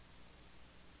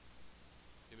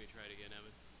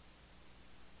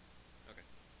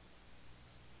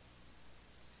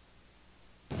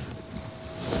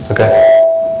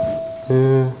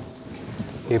Okay.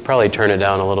 You probably turn it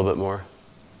down a little bit more.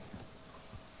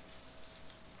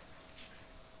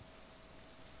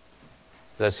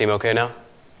 Does that seem okay now?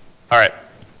 All right.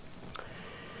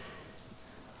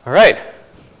 All right.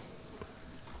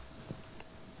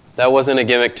 That wasn't a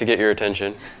gimmick to get your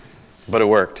attention, but it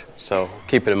worked. So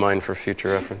keep it in mind for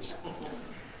future reference.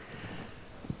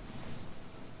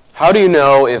 How do you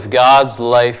know if God's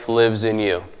life lives in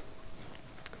you?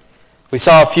 We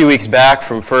saw a few weeks back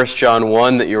from 1 John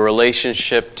 1 that your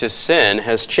relationship to sin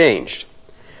has changed.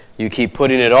 You keep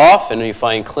putting it off and you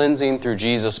find cleansing through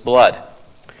Jesus' blood.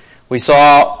 We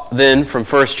saw then from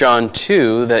 1 John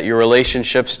 2 that your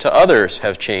relationships to others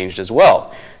have changed as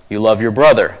well. You love your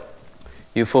brother.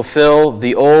 You fulfill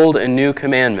the old and new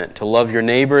commandment to love your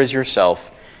neighbor as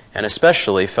yourself, and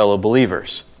especially fellow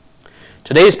believers.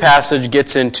 Today's passage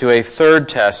gets into a third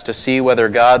test to see whether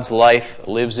God's life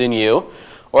lives in you,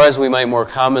 or as we might more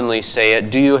commonly say it,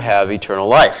 do you have eternal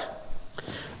life?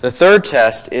 The third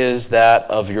test is that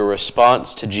of your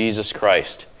response to Jesus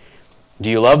Christ.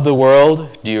 Do you love the world?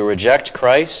 Do you reject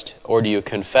Christ? Or do you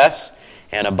confess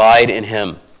and abide in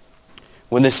Him?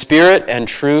 When the Spirit and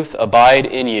truth abide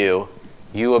in you,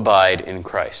 you abide in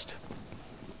Christ.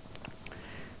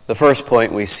 The first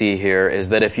point we see here is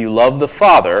that if you love the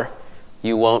Father,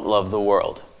 you won't love the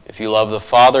world. If you love the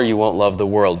Father, you won't love the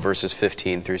world. Verses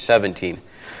 15 through 17.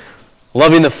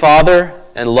 Loving the Father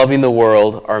and loving the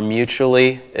world are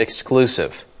mutually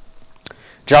exclusive.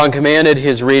 John commanded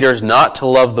his readers not to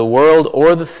love the world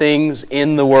or the things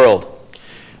in the world.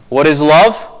 What is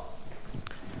love?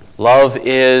 Love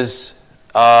is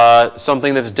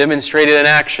something that's demonstrated in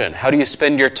action. How do you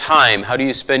spend your time? How do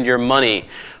you spend your money?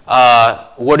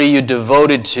 What are you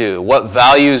devoted to? What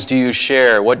values do you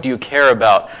share? What do you care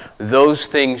about? Those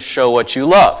things show what you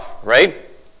love, right?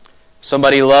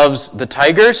 Somebody loves the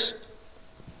Tigers.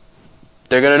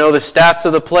 They're going to know the stats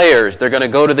of the players. They're going to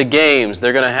go to the games.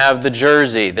 They're going to have the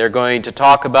jersey. They're going to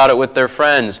talk about it with their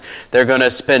friends. They're going to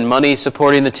spend money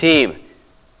supporting the team.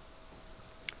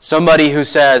 Somebody who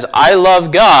says, I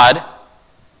love God,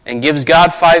 and gives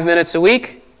God 5 minutes a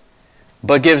week,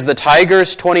 but gives the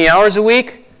Tigers 20 hours a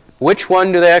week, which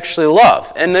one do they actually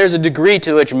love? And there's a degree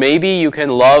to which maybe you can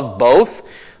love both,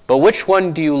 but which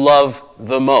one do you love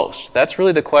the most? That's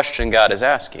really the question God is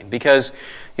asking. Because,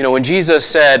 when Jesus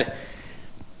said,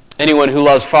 anyone who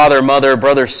loves father, mother,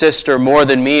 brother, sister more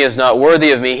than me is not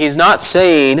worthy of me, he's not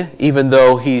saying, even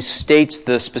though he states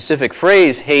the specific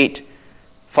phrase, hate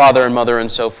father and mother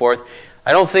and so forth,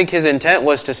 I don't think his intent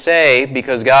was to say,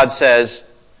 because God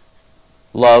says,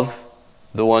 love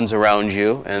the ones around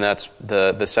you, and that's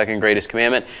the second greatest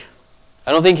commandment.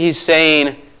 I don't think he's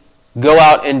saying, go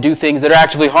out and do things that are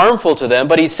actually harmful to them,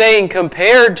 but he's saying,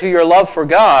 compared to your love for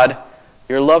God,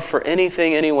 your love for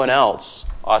anything, anyone else,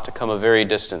 ought to come a very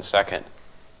distant second.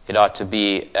 It ought to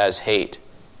be as hate.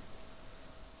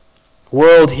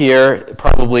 World here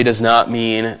probably does not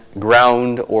mean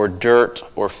ground or dirt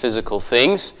or physical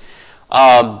things.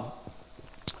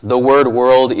 The word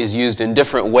world is used in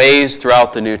different ways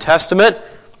throughout the New Testament.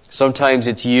 Sometimes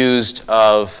it's used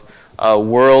of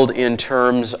world in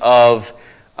terms of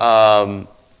the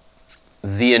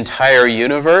entire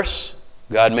universe.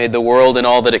 God made the world and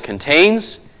all that it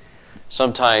contains.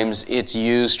 Sometimes it's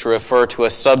used to refer to a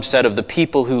subset of the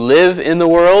people who live in the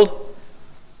world.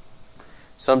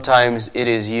 Sometimes it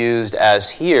is used, as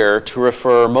here, to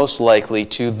refer most likely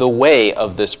to the way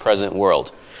of this present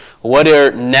world. What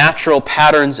are natural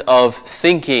patterns of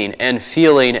thinking and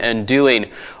feeling and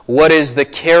doing? What is the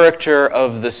character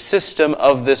of the system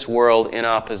of this world in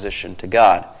opposition to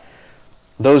God?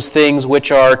 Those things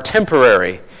which are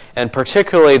temporary, and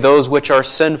particularly those which are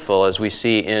sinful, as we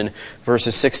see in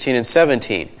verses 16 and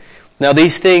 17. Now,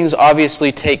 these things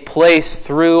obviously take place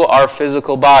through our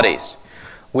physical bodies.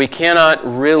 We cannot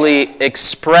really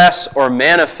express or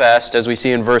manifest, as we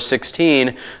see in verse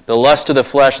 16, the lust of the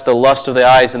flesh, the lust of the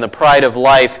eyes, and the pride of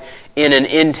life in an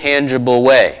intangible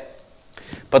way.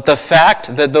 But the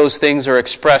fact that those things are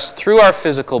expressed through our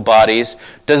physical bodies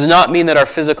does not mean that our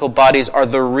physical bodies are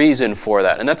the reason for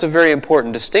that. And that's a very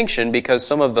important distinction, because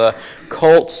some of the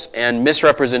cults and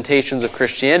misrepresentations of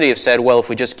Christianity have said, well, if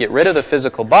we just get rid of the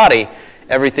physical body,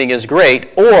 everything is great.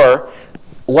 Or,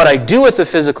 what I do with the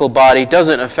physical body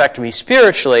doesn't affect me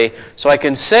spiritually, so I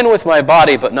can sin with my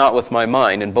body but not with my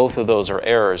mind. And both of those are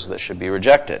errors that should be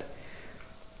rejected.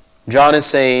 John is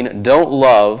saying, don't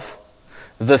love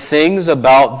the things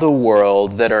about the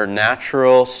world that are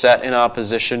natural, set in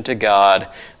opposition to God,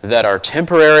 that are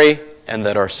temporary, and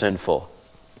that are sinful.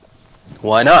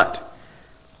 Why not?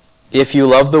 If you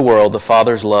love the world, the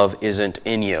Father's love isn't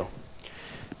in you.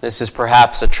 This is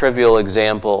perhaps a trivial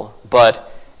example,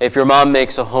 but if your mom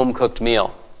makes a home-cooked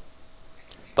meal,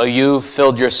 but you've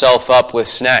filled yourself up with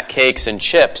snack cakes and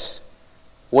chips,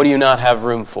 what do you not have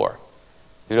room for?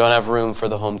 You don't have room for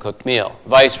the home-cooked meal.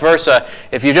 Vice versa,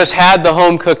 if you just had the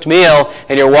home-cooked meal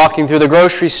and you're walking through the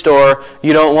grocery store,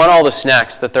 you don't want all the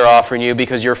snacks that they're offering you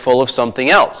because you're full of something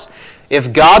else.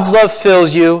 If God's love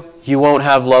fills you, you won't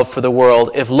have love for the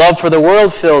world. If love for the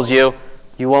world fills you,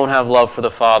 you won't have love for the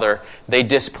Father. They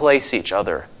displace each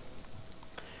other.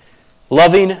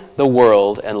 Loving the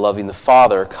world and loving the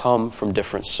Father come from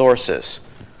different sources.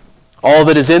 All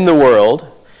that is in the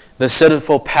world, the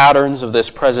sinful patterns of this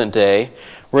present day,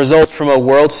 result from a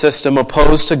world system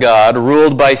opposed to God,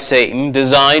 ruled by Satan,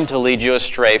 designed to lead you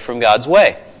astray from God's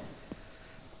way.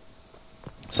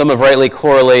 Some have rightly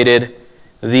correlated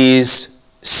these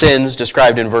sins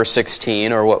described in verse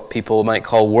 16, or what people might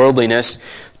call worldliness,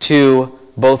 to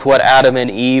both what Adam and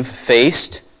Eve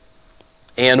faced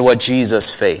and what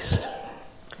Jesus faced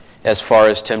as far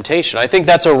as temptation. I think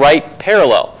that's a right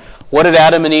parallel. What did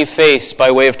Adam and Eve face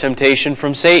by way of temptation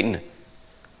from Satan?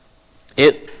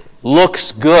 It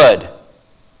looks good.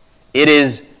 It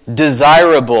is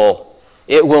desirable.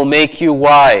 It will make you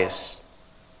wise.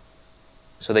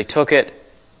 So they took it,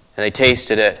 and they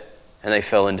tasted it, and they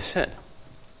fell into sin.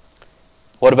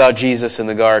 What about Jesus in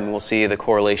the garden? We'll see the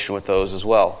correlation with those as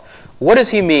well. What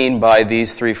does he mean by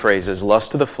these three phrases?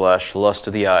 Lust of the flesh, lust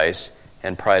of the eyes,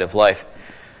 and pride of life.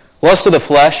 Lust of the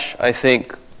flesh, I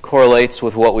think, correlates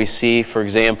with what we see, for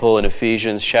example, in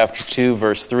Ephesians chapter 2,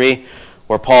 verse 3,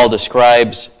 where Paul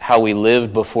describes how we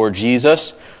lived before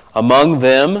Jesus. Among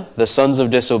them, the sons of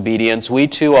disobedience, we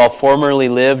too all formerly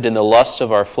lived in the lust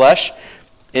of our flesh,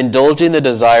 indulging the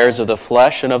desires of the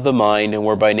flesh and of the mind, and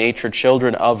were by nature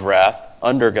children of wrath,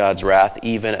 under God's wrath,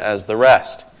 even as the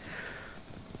rest.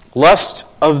 Lust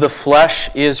of the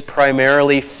flesh is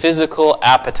primarily physical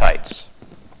appetites,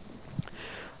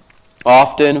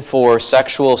 often for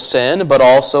sexual sin, but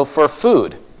also for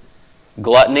food,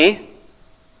 gluttony,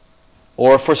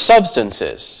 or for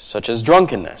substances, such as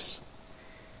drunkenness.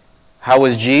 How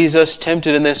was Jesus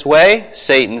tempted in this way?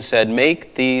 Satan said,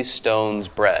 "Make these stones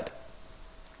bread."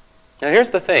 Now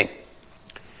here's the thing.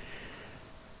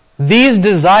 These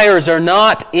desires are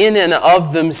not in and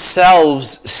of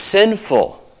themselves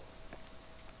sinful.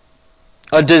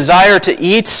 A desire to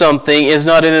eat something is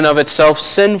not in and of itself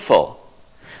sinful.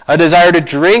 A desire to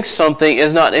drink something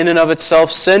is not in and of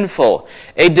itself sinful.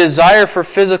 A desire for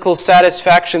physical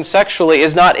satisfaction sexually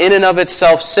is not in and of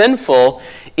itself sinful.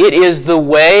 It is the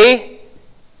way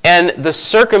and the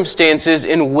circumstances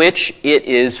in which it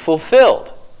is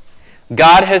fulfilled.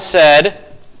 God has said,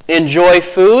 enjoy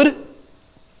food,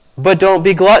 but don't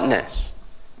be gluttonous.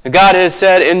 God has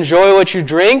said, enjoy what you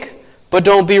drink, but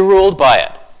don't be ruled by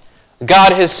it.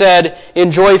 God has said,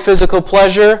 enjoy physical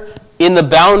pleasure in the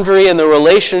boundary and the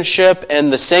relationship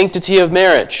and the sanctity of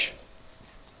marriage.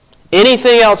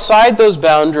 Anything outside those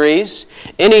boundaries,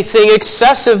 anything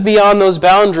excessive beyond those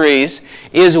boundaries,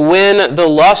 is when the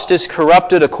lust is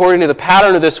corrupted according to the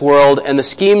pattern of this world and the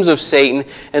schemes of Satan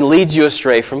and leads you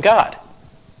astray from God.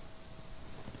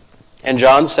 And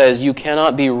John says you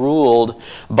cannot be ruled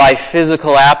by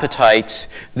physical appetites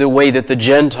the way that the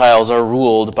Gentiles are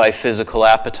ruled by physical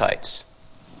appetites.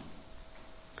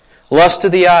 Lust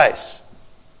of the eyes.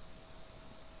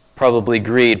 Probably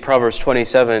greed. Proverbs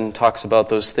 27 talks about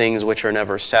those things which are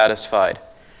never satisfied.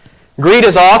 Greed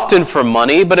is often for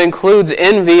money, but includes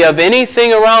envy of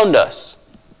anything around us.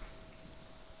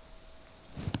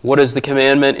 What does the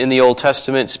commandment in the Old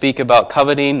Testament speak about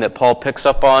coveting that Paul picks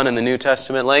up on in the New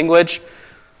Testament language?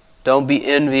 Don't be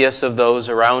envious of those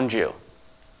around you.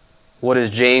 What does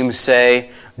James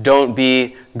say? Don't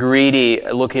be greedy,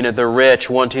 looking at the rich,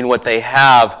 wanting what they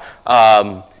have,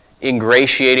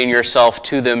 ingratiating yourself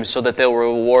to them so that they'll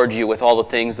reward you with all the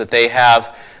things that they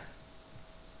have.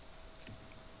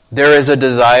 There is a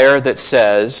desire that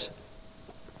says,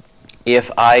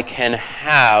 if I can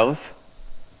have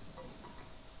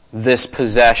this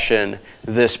possession,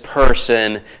 this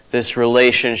person, this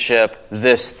relationship,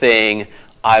 this thing,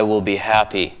 I will be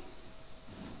happy.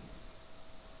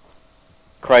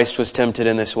 Christ was tempted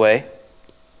in this way.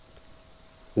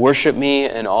 Worship me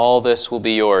and all this will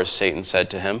be yours, Satan said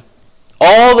to him.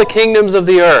 All the kingdoms of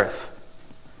the earth,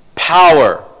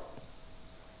 power,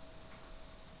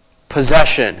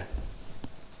 possession,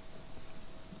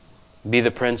 be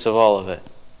the prince of all of it.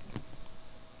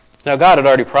 Now, God had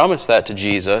already promised that to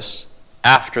Jesus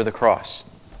after the cross.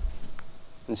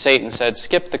 And Satan said,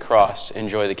 skip the cross,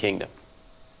 enjoy the kingdom.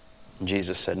 And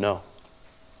Jesus said, no.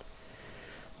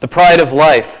 The pride of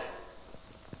life.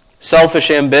 Selfish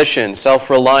ambition,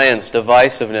 self-reliance,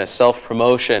 divisiveness,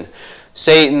 self-promotion.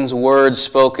 Satan's words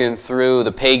spoken through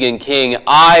the pagan king,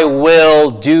 I will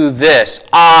do this,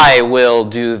 I will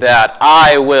do that,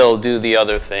 I will do the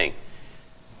other thing.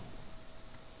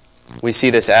 We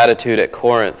see this attitude at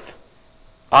Corinth.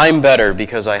 I'm better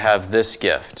because I have this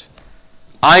gift.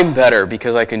 I'm better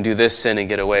because I can do this sin and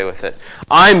get away with it.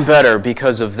 I'm better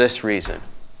because of this reason.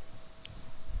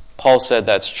 Paul said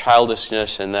that's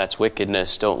childishness and that's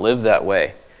wickedness. Don't live that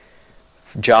way.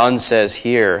 John says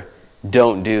here,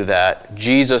 don't do that.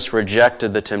 Jesus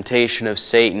rejected the temptation of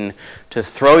Satan to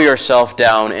throw yourself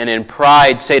down and in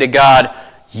pride say to God,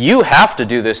 you have to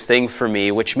do this thing for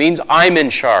me, which means I'm in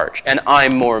charge and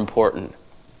I'm more important.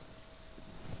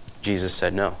 Jesus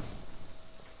said no.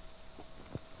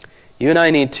 You and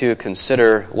I need to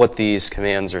consider what these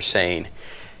commands are saying.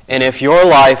 And if your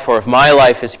life or if my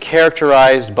life is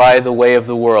characterized by the way of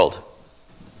the world,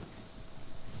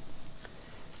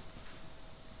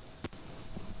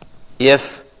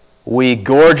 if we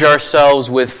gorge ourselves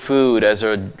with food as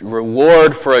a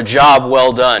reward for a job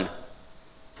well done,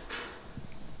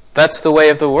 that's the way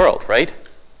of the world, right?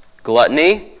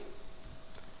 Gluttony.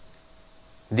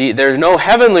 There's no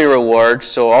heavenly reward,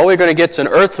 so all we're going to get is an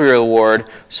earthly reward,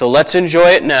 so let's enjoy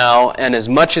it now and as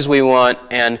much as we want,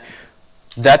 and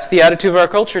that's the attitude of our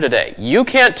culture today. You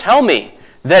can't tell me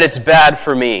that it's bad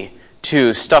for me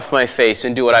to stuff my face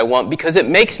and do what I want because it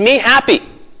makes me happy.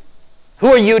 Who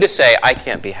are you to say I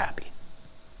can't be happy?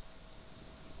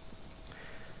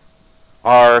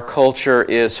 Our culture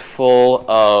is full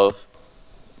of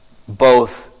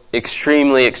both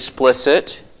extremely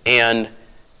explicit and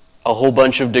a whole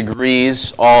bunch of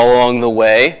degrees all along the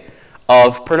way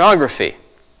of pornography.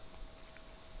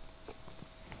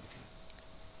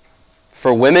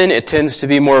 For women, it tends to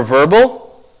be more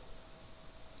verbal.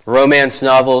 Romance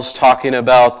novels talking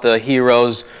about the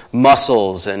hero's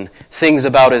muscles and things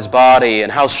about his body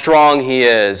and how strong he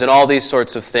is and all these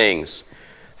sorts of things.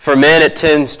 For men, it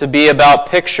tends to be about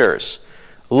pictures.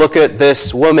 Look at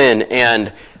this woman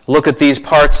and look at these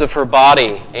parts of her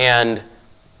body and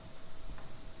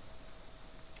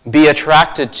be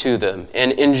attracted to them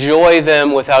and enjoy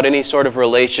them without any sort of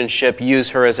relationship.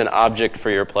 Use her as an object for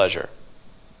your pleasure.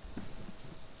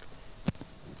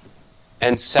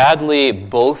 And sadly,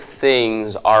 both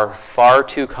things are far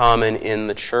too common in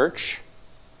the church.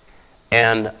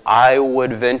 And I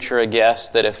would venture a guess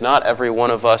that if not every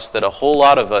one of us, that a whole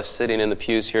lot of us sitting in the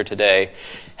pews here today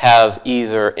have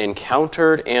either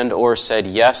encountered and or said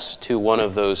yes to one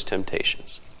of those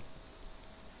temptations.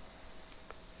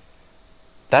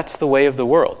 That's the way of the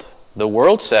world. The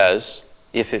world says,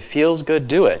 if it feels good,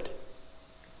 do it.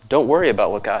 Don't worry about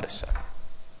what God has said.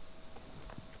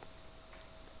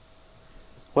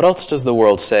 What else does the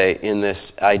world say in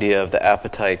this idea of the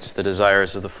appetites, the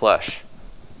desires of the flesh?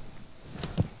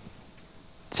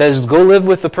 It says, go live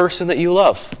with the person that you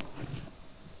love.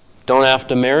 Don't have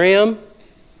to marry him.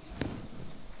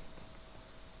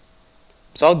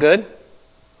 It's all good.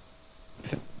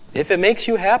 If it makes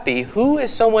you happy, who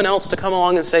is someone else to come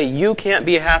along and say, you can't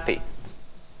be happy?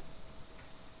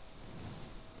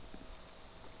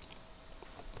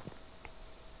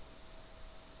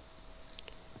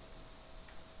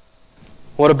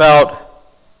 What about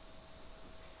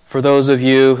for those of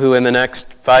you who in the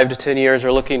next 5 to 10 years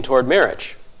are looking toward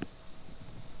marriage?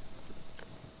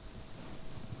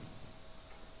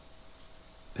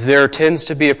 There tends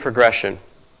to be a progression.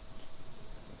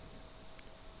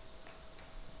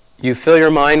 You fill your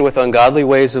mind with ungodly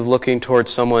ways of looking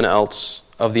towards someone else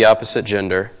of the opposite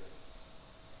gender.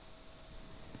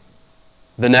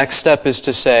 The next step is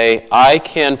to say, I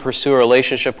can pursue a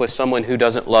relationship with someone who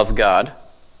doesn't love God.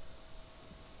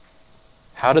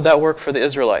 How did that work for the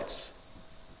Israelites?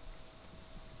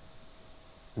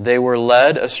 They were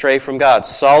led astray from God.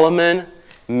 Solomon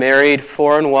married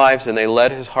foreign wives and they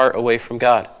led his heart away from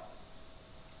God.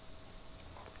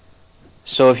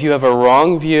 So if you have a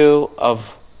wrong view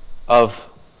of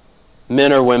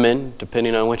men or women,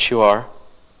 depending on which you are,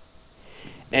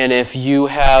 and if you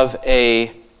have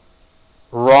a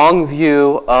wrong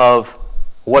view of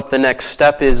what the next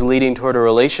step is leading toward a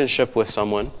relationship with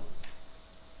someone,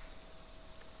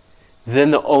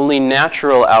 then the only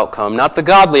natural outcome, not the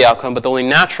godly outcome, but the only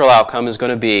natural outcome is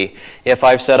going to be, if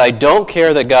I've said, I don't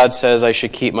care that God says I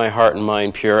should keep my heart and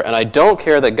mind pure, and I don't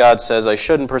care that God says I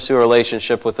shouldn't pursue a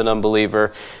relationship with an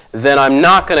unbeliever, then I'm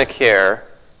not going to care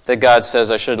that God says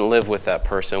I shouldn't live with that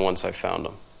person once I've found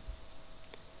him.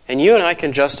 And you and I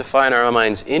can justify in our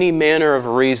minds any manner of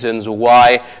reasons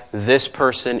why this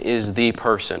person is the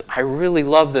person. I really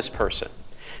love this person.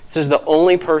 This is the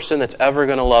only person that's ever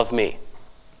going to love me.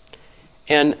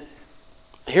 And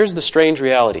here's the strange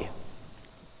reality.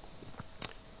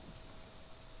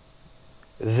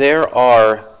 There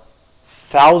are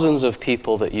thousands of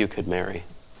people that you could marry.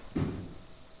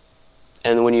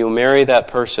 And when you marry that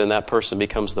person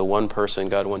becomes the one person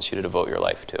God wants you to devote your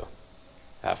life to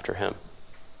after him.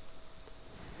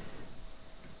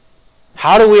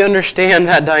 How do we understand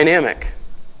that dynamic?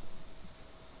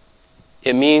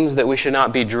 It means that we should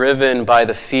not be driven by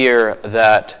the fear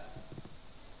that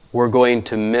we're going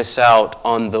to miss out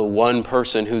on the one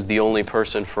person who's the only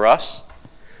person for us.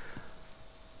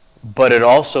 But it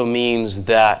also means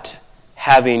that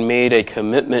having made a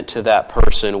commitment to that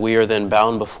person, we are then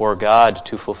bound before God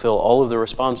to fulfill all of the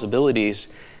responsibilities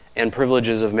and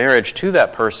privileges of marriage to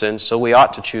that person, so we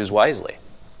ought to choose wisely.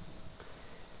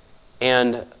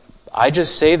 And I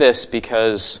just say this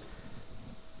because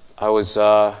I was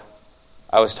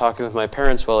talking with my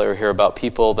parents while they were here about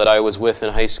people that I was with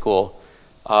in high school.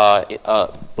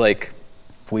 Like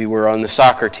we were on the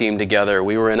soccer team together,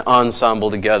 we were in ensemble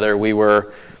together, we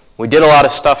did a lot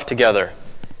of stuff together.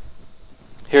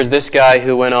 Here's this guy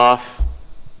who went off,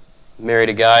 married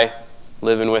a guy,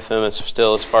 living with him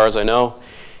still as far as I know.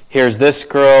 Here's this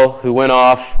girl who went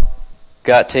off,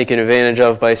 got taken advantage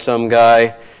of by some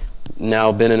guy,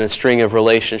 now been in a string of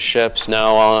relationships,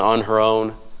 now on her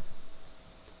own.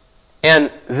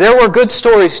 And there were good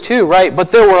stories too, right?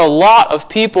 But there were a lot of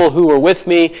people who were with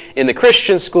me in the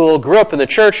Christian school, grew up in the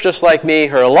church just like me,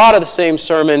 heard a lot of the same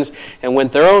sermons, and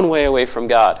went their own way away from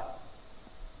God.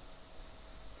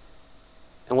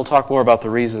 And we'll talk more about the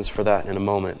reasons for that in a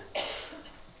moment.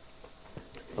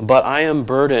 But I am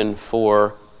burdened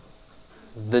for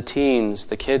the teens,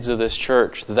 the kids of this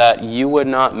church, that you would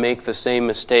not make the same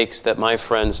mistakes that my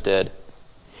friends did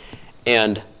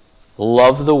and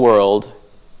love the world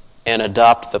and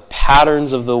adopt the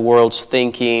patterns of the world's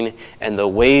thinking and the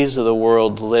ways of the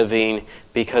world living,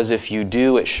 because if you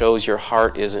do, it shows your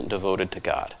heart isn't devoted to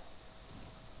God.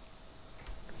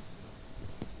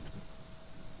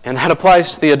 And that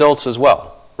applies to the adults as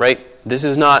well, right? This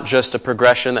is not just a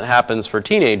progression that happens for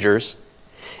teenagers.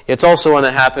 It's also one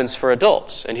that happens for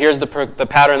adults. And here's the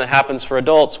pattern that happens for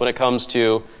adults when it comes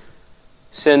to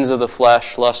sins of the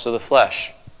flesh, lusts of the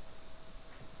flesh.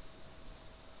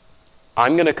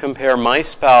 I'm going to compare my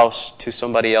spouse to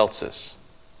somebody else's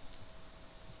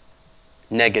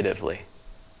negatively.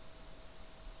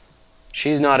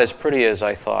 She's not as pretty as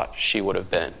I thought she would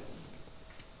have been.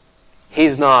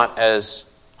 He's not as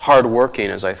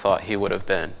hardworking as I thought he would have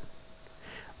been.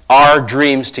 Our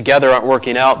dreams together aren't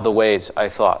working out the ways I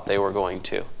thought they were going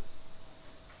to.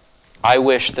 I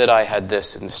wish that I had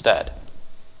this instead.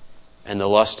 And the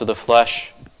lust of the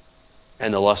flesh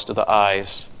and the lust of the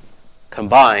eyes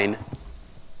combine,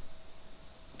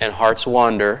 and hearts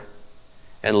wander,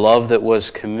 and love that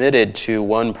was committed to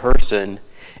one person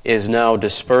is now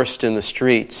dispersed in the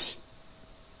streets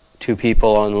to people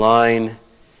online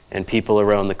and people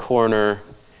around the corner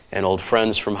and old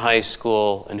friends from high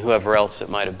school and whoever else it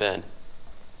might have been.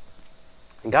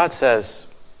 And God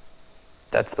says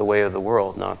that's the way of the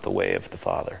world, not the way of the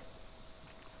Father.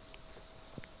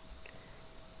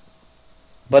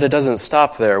 But it doesn't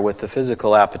stop there with the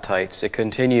physical appetites. It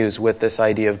continues with this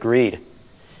idea of greed.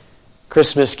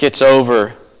 Christmas gets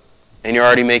over and you're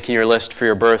already making your list for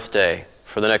your birthday,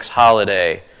 for the next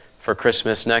holiday, for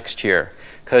Christmas next year.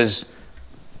 Because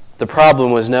the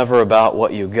problem was never about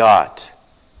what you got.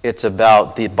 It's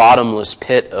about the bottomless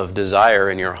pit of desire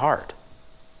in your heart.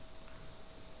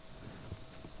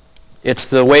 It's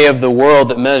the way of the world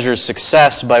that measures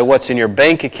success by what's in your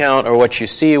bank account or what you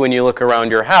see when you look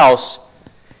around your house,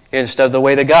 instead of the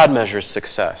way that God measures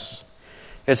success.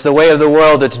 It's the way of the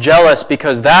world that's jealous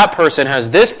because that person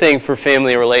has this thing for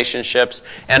family relationships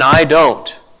and I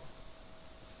don't.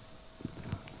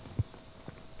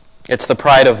 It's the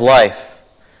pride of life.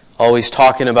 Always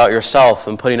talking about yourself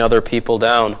and putting other people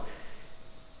down.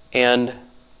 And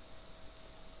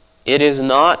it is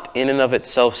not in and of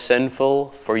itself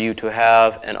sinful for you to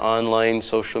have an online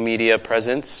social media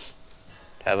presence,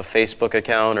 to have a Facebook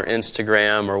account or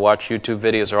Instagram or watch YouTube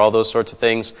videos or all those sorts of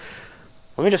things.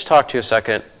 Let me just talk to you a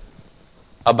second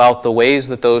about the ways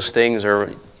that those things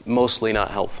are mostly not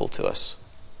helpful to us.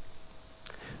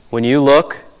 When you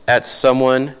look at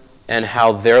someone and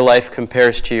how their life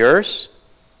compares to yours,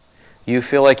 you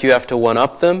feel like you have to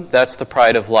one-up them. That's the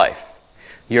pride of life.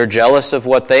 You're jealous of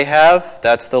what they have.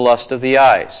 That's the lust of the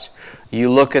eyes.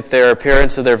 You look at their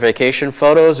appearance of their vacation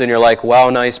photos and you're like, wow,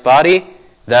 nice body.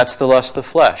 That's the lust of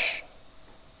flesh.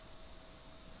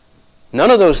 None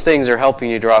of those things are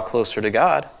helping you draw closer to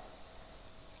God.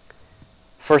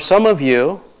 For some of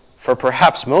you, for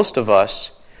perhaps most of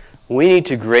us, we need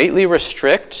to greatly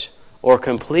restrict or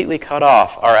completely cut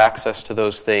off our access to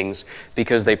those things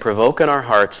because they provoke in our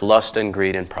hearts lust and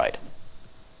greed and pride.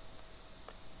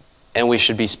 And we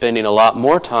should be spending a lot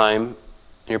more time, and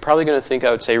you're probably going to think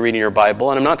I would say reading your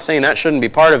Bible, and I'm not saying that shouldn't be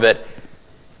part of it,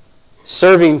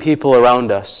 serving people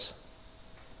around us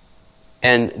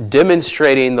and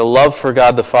demonstrating the love for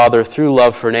God the Father through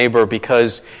love for neighbor,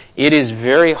 because it is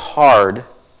very hard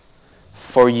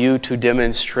for you to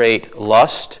demonstrate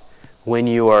lust when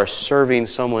you are serving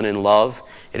someone in love.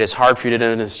 It is hard for you to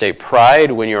demonstrate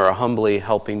pride when you are humbly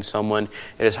helping someone.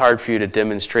 It is hard for you to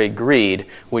demonstrate greed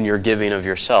when you're giving of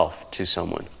yourself to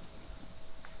someone.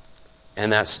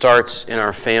 And that starts in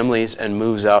our families and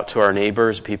moves out to our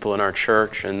neighbors, people in our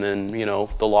church, and then,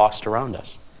 the lost around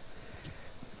us.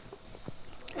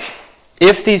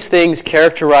 If these things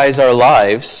characterize our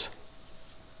lives,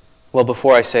 well,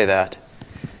 before I say that,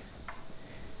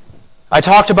 I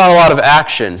talked about a lot of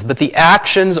actions, but the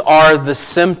actions are the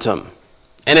symptom.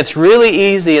 And it's really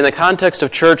easy in the context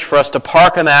of church for us to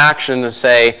park on the action and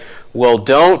say, well,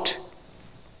 don't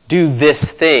do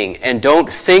this thing, and don't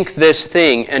think this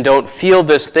thing, and don't feel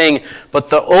this thing. But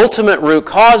the ultimate root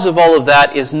cause of all of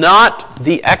that is not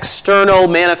the external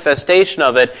manifestation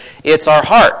of it, it's our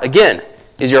heart. Again,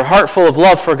 is your heart full of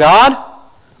love for God,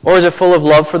 or is it full of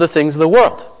love for the things of the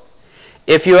world?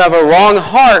 If you have a wrong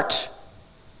heart,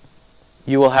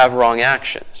 you will have wrong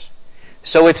actions.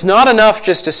 So it's not enough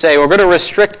just to say, we're going to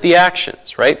restrict the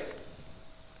actions, right?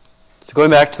 So going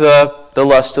back to the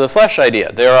lust of the flesh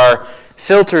idea, there are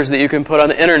filters that you can put on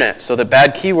the internet so that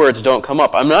bad keywords don't come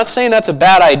up. I'm not saying that's a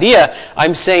bad idea.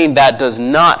 I'm saying that does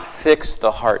not fix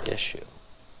the heart issue.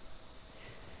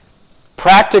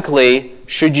 Practically,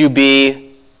 should you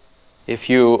be,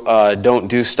 if you don't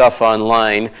do stuff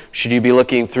online, should you be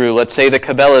looking through, let's say, the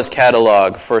Cabela's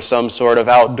catalog for some sort of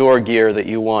outdoor gear that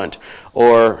you want?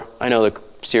 Or, I know the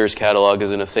Sears catalog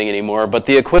isn't a thing anymore, but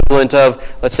the equivalent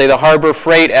of, let's say, the Harbor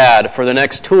Freight ad for the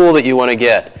next tool that you want to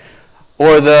get.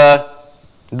 Or the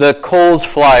Kohl's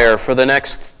flyer for the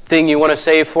next thing you want to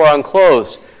save for on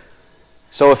clothes.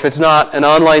 So if it's not an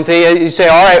online thing, you say,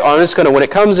 all right, I'm just going to, when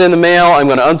it comes in the mail, I'm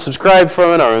going to unsubscribe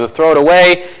from it, or I'm going to throw it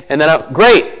away, and then,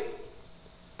 great.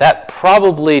 That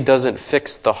probably doesn't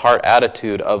fix the heart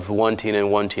attitude of wanting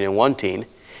and wanting and wanting.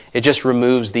 It just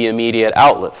removes the immediate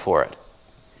outlet for it.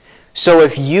 So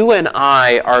if you and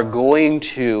I are going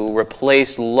to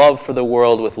replace love for the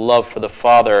world with love for the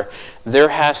Father, there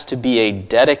has to be a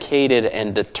dedicated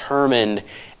and determined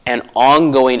and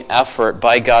ongoing effort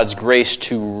by God's grace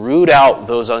to root out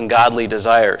those ungodly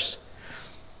desires.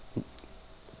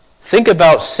 Think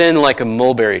about sin like a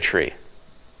mulberry tree.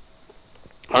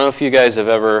 I don't know if you guys have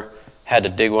ever had to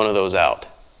dig one of those out.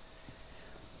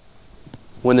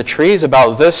 When the tree's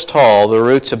about this tall, the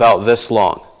root's about this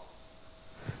long.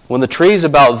 When the tree's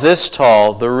about this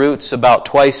tall, the root's about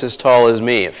twice as tall as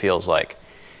me, it feels like.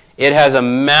 It has a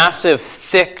massive,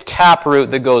 thick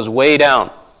taproot that goes way down.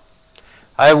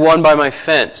 I have one by my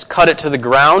fence. Cut it to the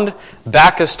ground,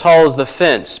 back as tall as the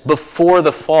fence, before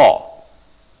the fall.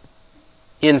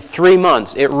 In 3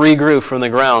 months, it regrew from the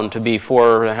ground to be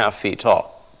 4.5 feet tall.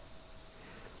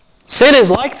 Sin is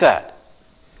like that.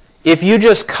 If you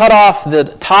just cut off the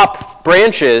top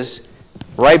branches,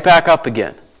 right back up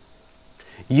again.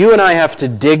 You and I have to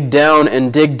dig down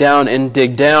and dig down and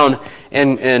dig down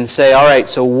and say, all right,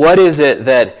 so what is it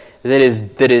that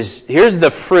is, here's the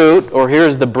fruit, or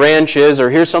here's the branches, or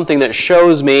here's something that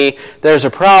shows me there's a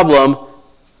problem.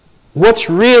 What's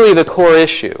really the core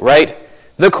issue, right?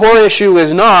 The core issue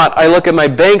is not, I look at my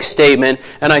bank statement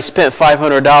and I spent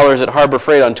 $500 at Harbor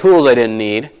Freight on tools I didn't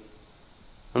need.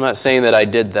 I'm not saying that I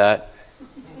did that.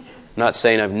 I'm not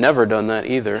saying I've never done that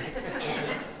either.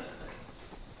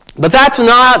 But that's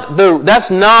not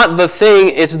the thing.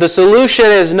 It's the solution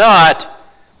is not,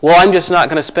 well, I'm just not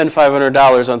going to spend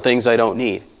 $500 on things I don't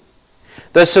need.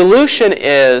 The solution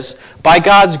is, by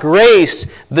God's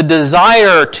grace, the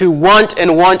desire to want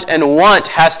and want and want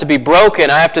has to be broken.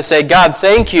 I have to say, God,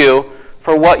 thank you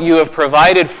for what you have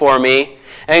provided for me.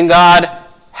 And God,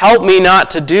 help me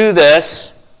not to do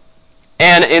this.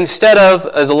 And instead of,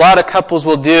 as a lot of couples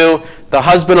will do, the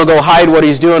husband will go hide what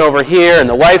he's doing over here, and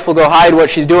the wife will go hide what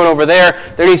she's doing over there.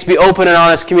 There needs to be open and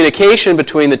honest communication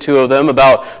between the two of them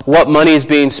about what money is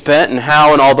being spent and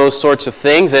how and all those sorts of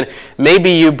things. And maybe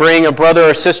you bring a brother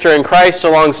or sister in Christ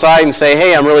alongside and say,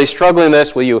 hey, I'm really struggling with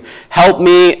this. Will you help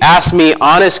me? Ask me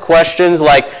honest questions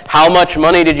like, how much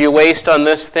money did you waste on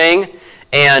this thing?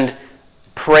 And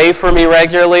pray for me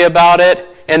regularly about it.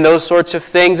 And those sorts of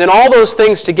things. And all those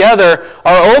things together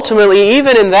are ultimately,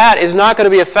 even in that, is not going to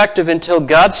be effective until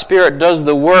God's Spirit does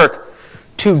the work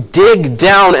to dig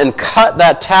down and cut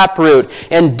that taproot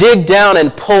and dig down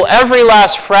and pull every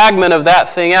last fragment of that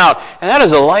thing out. And that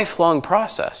is a lifelong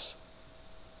process.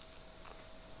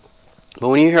 But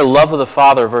when you hear love of the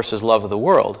Father versus love of the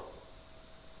world,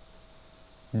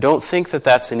 don't think that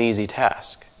that's an easy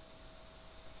task.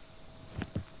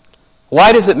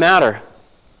 Why does it matter?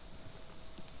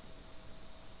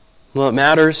 Well, it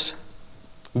matters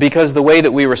because the way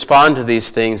that we respond to these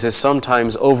things is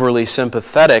sometimes overly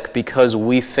sympathetic because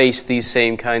we face these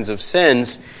same kinds of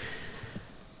sins.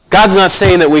 God's not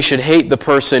saying that we should hate the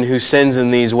person who sins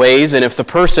in these ways, and if the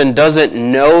person doesn't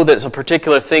know that a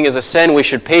particular thing is a sin, we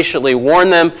should patiently warn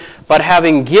them. But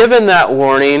having given that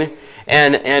warning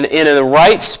and in the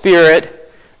right spirit,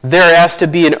 there has to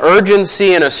be an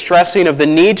urgency and a stressing of the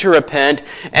need to repent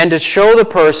and to show the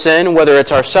person, whether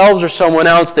it's ourselves or someone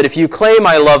else, that if you claim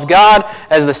I love God,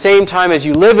 at the same time as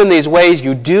you live in these ways,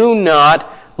 you do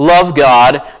not love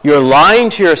God. You're lying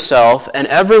to yourself and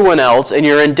everyone else, and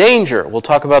you're in danger. We'll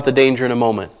talk about the danger in a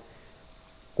moment.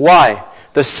 Why?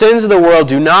 The sins of the world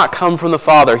do not come from the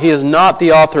Father. He is not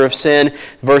the author of sin.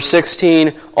 Verse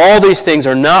 16, all these things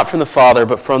are not from the Father,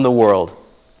 but from the world.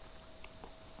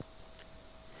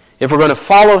 If we're going to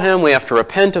follow Him, we have to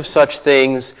repent of such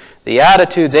things, the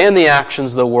attitudes and the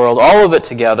actions of the world, all of it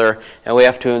together, and we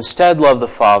have to instead love the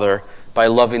Father by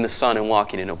loving the Son and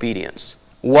walking in obedience.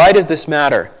 Why does this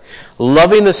matter?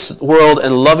 Loving the world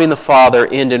and loving the Father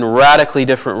end in radically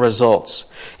different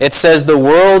results. It says the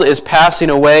world is passing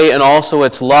away and also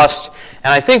its lust.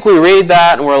 And I think we read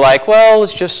that and we're like, well,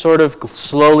 it's just sort of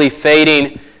slowly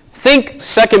fading. Think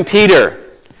 2 Peter.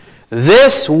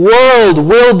 This world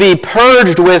will be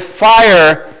purged with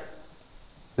fire.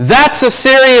 That's a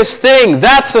serious thing.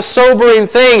 That's a sobering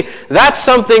thing. That's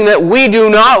something that we do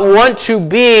not want to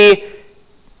be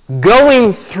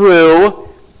going through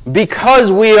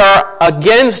because we are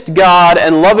against God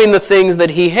and loving the things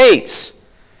that He hates.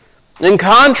 In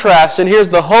contrast, and here's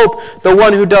the hope, the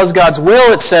one who does God's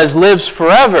will, it says, lives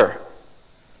forever.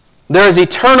 There is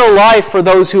eternal life for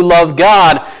those who love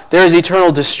God. There is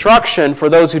eternal destruction for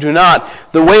those who do not.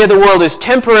 The way of the world is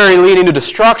temporary, leading to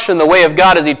destruction. The way of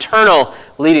God is eternal,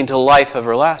 leading to life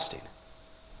everlasting.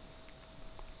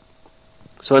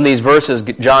 So in these verses,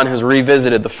 John has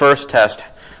revisited the first test.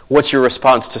 What's your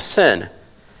response to sin?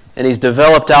 And he's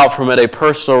developed out from it a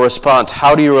personal response.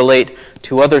 How do you relate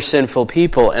to other sinful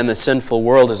people and the sinful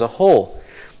world as a whole?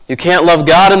 You can't love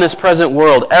God in this present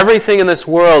world. Everything in this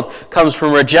world comes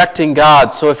from rejecting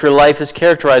God. So if your life is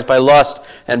characterized by lust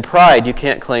and pride, you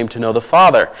can't claim to know the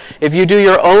Father. If you do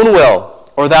your own will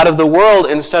or that of the world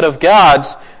instead of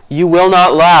God's, you will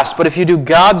not last. But if you do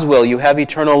God's will, you have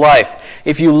eternal life.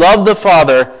 If you love the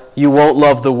Father, you won't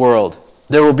love the world.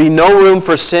 There will be no room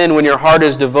for sin when your heart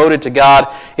is devoted to God.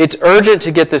 It's urgent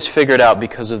to get this figured out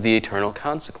because of the eternal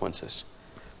consequences.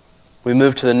 We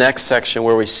move to the next section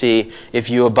where we see, if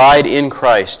you abide in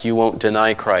Christ, you won't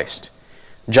deny Christ.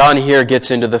 John here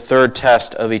gets into the third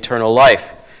test of eternal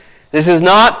life. This is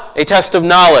not a test of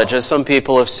knowledge, as some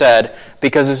people have said,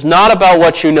 because it's not about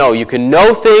what you know. You can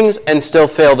know things and still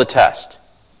fail the test.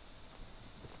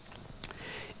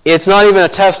 It's not even a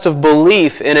test of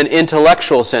belief in an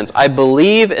intellectual sense. I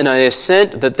believe and I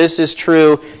assent that this is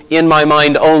true in my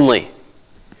mind only.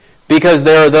 Because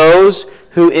there are those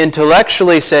who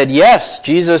intellectually said, yes,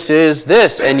 Jesus is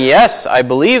this, and yes, I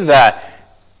believe that.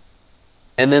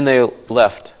 And then they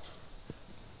left.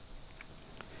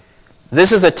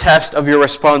 This is a test of your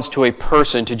response to a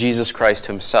person, to Jesus Christ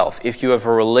Himself. If you have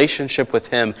a relationship with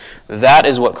Him, that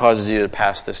is what causes you to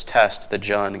pass this test that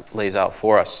John lays out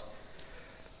for us.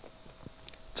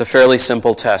 It's a fairly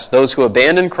simple test. Those who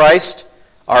abandon Christ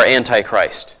are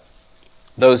antichrist.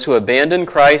 Those who abandon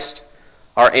Christ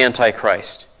are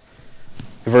antichrist.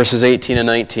 Verses 18 and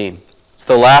 19. It's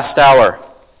the last hour.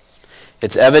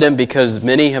 It's evident because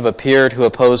many have appeared who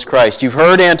oppose Christ. You've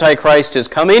heard Antichrist is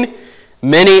coming.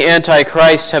 Many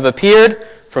antichrists have appeared.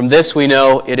 From this we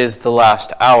know it is the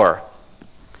last hour.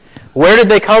 Where did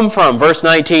they come from? Verse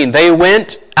 19. They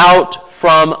went out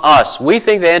from us. We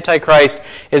think the Antichrist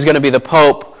is going to be the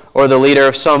Pope or the leader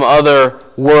of some other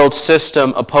world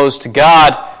system opposed to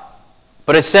God.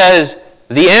 But it says,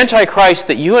 the Antichrist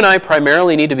that you and I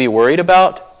primarily need to be worried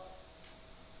about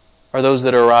are those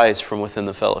that arise from within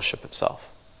the fellowship itself.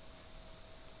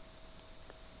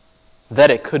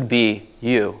 That it could be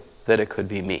you, that it could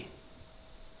be me.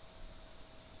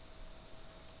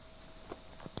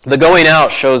 The going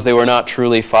out shows they were not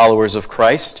truly followers of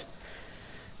Christ.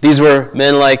 These were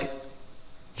men like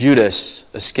Judas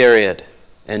Iscariot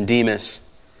and Demas,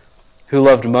 who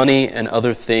loved money and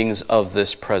other things of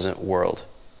this present world.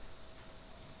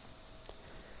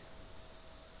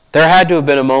 There had to have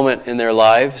been a moment in their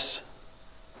lives,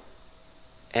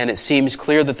 and it seems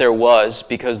clear that there was,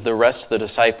 because the rest of the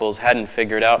disciples hadn't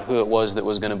figured out who it was that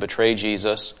was going to betray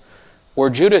Jesus, where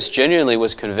Judas genuinely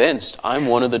was convinced, I'm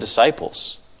one of the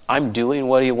disciples. I'm doing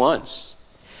what he wants.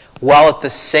 While at the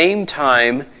same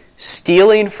time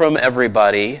stealing from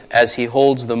everybody as he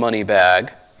holds the money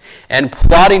bag, and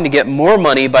plotting to get more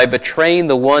money by betraying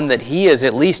the one that he is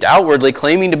at least outwardly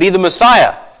claiming to be the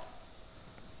Messiah.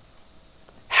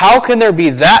 How can there be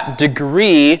that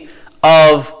degree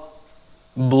of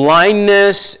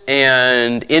blindness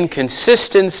and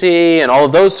inconsistency and all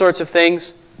of those sorts of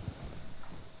things?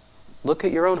 Look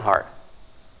at your own heart.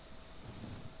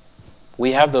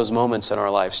 We have those moments in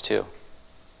our lives too.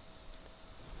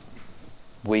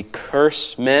 We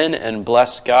curse men and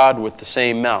bless God with the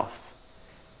same mouth.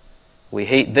 We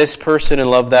hate this person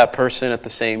and love that person at the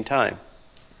same time.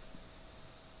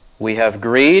 We have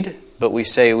greed, but we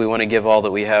say we want to give all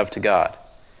that we have to God.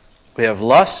 We have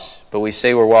lust, but we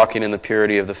say we're walking in the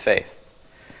purity of the faith.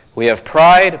 We have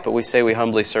pride, but we say we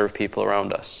humbly serve people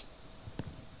around us.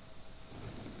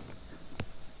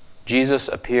 Jesus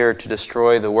appeared to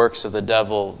destroy the works of the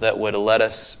devil that would let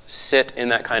us sit in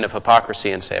that kind of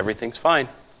hypocrisy and say everything's fine.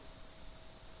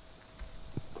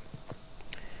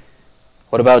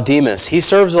 What about Demas? He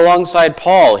serves alongside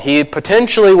Paul. He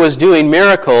potentially was doing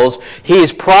miracles.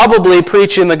 He's probably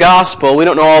preaching the gospel. We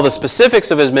don't know all the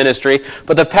specifics of his ministry,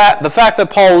 but the fact that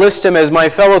Paul lists him as my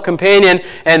fellow companion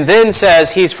and then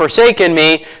says he's forsaken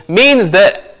me means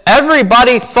that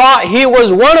everybody thought he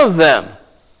was one of them.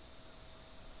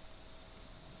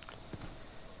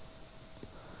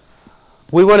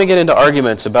 We want to get into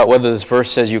arguments about whether this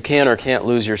verse says you can or can't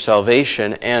lose your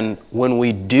salvation, and when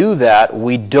we do that,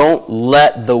 we don't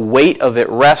let the weight of it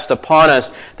rest upon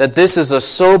us, that this is a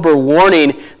sober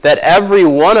warning that every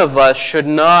one of us should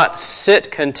not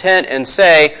sit content and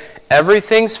say,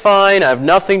 everything's fine, I have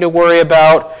nothing to worry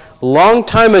about. Long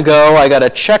time ago, I got a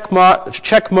check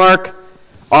mark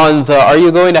on the are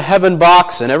you going to heaven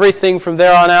box, and everything from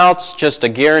there on out's just a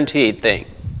guaranteed thing.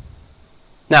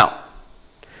 Now,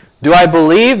 do I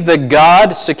believe that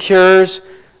God secures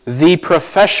the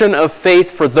profession of faith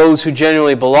for those who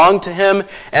genuinely belong to Him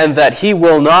and that He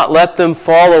will not let them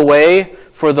fall away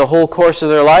for the whole course of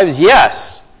their lives?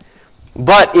 Yes.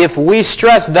 But if we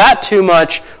stress that too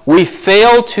much, we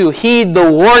fail to heed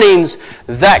the warnings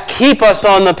that keep us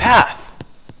on the path.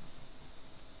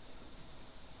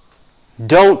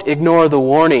 Don't ignore the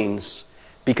warnings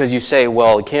because you say,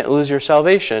 well, you can't lose your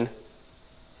salvation.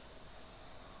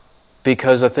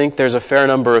 Because I think there's a fair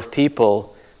number of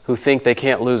people who think they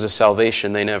can't lose a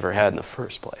salvation they never had in the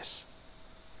first place.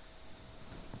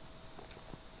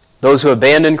 Those who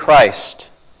abandon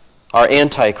Christ are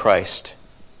anti-Christ.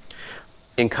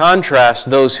 In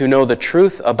contrast, those who know the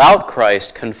truth about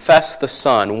Christ confess the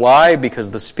Son. Why?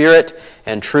 Because the Spirit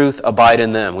and truth abide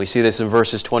in them. We see this in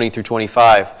verses 20 through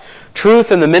 25. Truth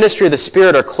and the ministry of the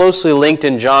Spirit are closely linked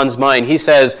in John's mind. He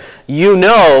says, you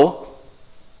know,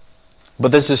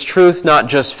 but this is truth, not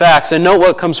just facts. And note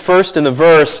what comes first in the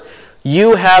verse.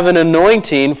 You have an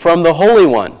anointing from the Holy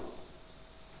One.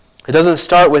 It doesn't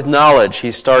start with knowledge.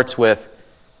 He starts with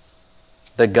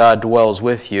that God dwells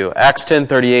with you. Acts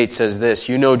 10:38 says this,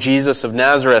 you know Jesus of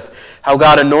Nazareth, how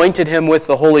God anointed him with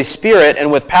the Holy Spirit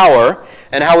and with power,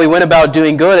 and how he went about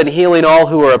doing good and healing all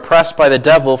who were oppressed by the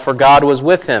devil, for God was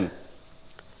with him.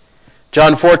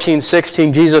 John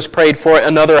 14:16, Jesus prayed for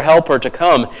another helper to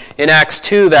come. In Acts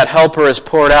 2, that helper is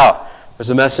poured out. There's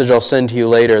a message I'll send to you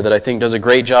later that I think does a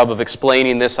great job of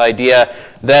explaining this idea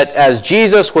that as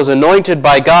Jesus was anointed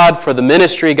by God for the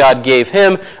ministry God gave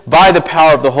him by the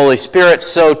power of the Holy Spirit,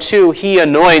 so too he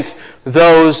anoints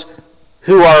those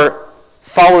who are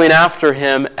following after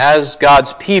him as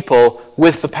God's people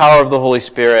with the power of the Holy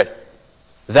Spirit.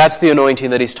 That's the anointing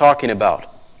that he's talking about.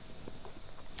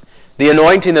 The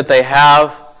anointing that they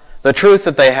have, the truth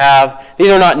that they have, these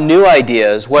are not new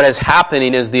ideas. What is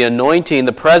happening is the anointing,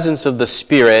 the presence of the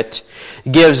Spirit,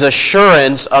 gives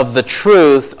assurance of the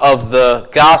truth of the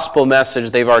gospel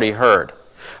message they've already heard,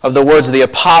 of the words of the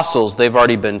apostles they've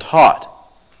already been taught.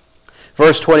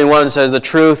 Verse 21 says, the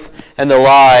truth and the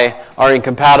lie are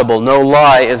incompatible. No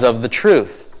lie is of the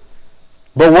truth.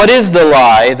 But what is the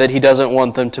lie that he doesn't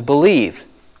want them to believe?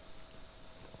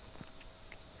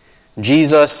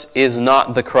 Jesus is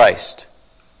not the Christ.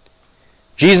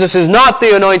 Jesus is not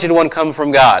the anointed one come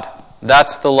from God.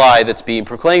 That's the lie that's being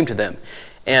proclaimed to them.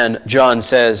 And John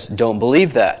says, don't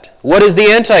believe that. What is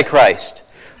the Antichrist?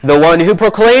 The one who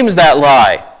proclaims that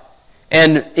lie.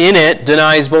 And in it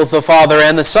denies both the Father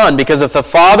and the Son. Because if the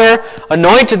Father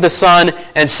anointed the Son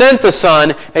and sent the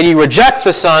Son, and you reject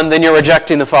the Son, then you're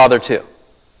rejecting the Father too.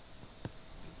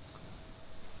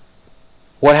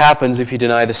 What happens if you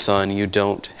deny the Son? You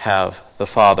don't have the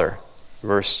Father.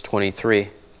 Verse 23.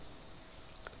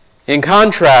 In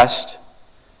contrast,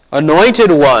 anointed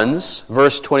ones,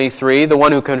 verse 23, the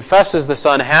one who confesses the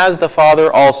Son has the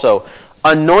Father also.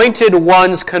 Anointed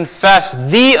ones confess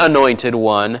the Anointed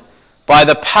One by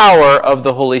the power of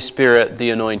the Holy Spirit,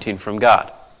 the anointing from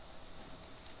God.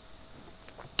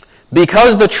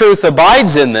 Because the truth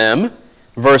abides in them,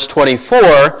 verse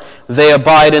 24, they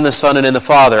abide in the Son and in the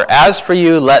Father. As for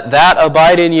you, let that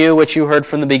abide in you which you heard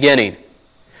from the beginning.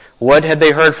 What had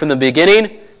they heard from the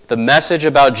beginning? The message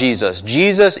about Jesus.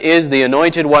 Jesus is the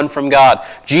anointed one from God.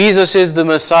 Jesus is the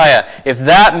Messiah. If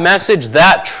that message,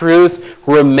 that truth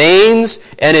remains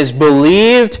and is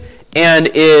believed and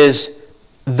is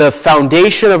the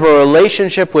foundation of a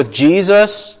relationship with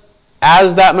Jesus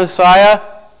as that Messiah,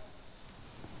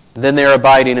 then they're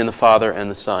abiding in the Father and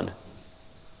the Son.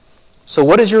 So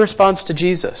what is your response to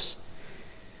Jesus?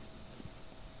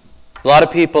 A lot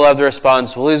of people have the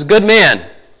response, well, he's a good man.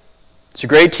 He's a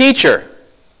great teacher.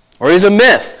 Or he's a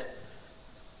myth.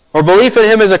 Or belief in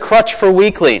him is a crutch for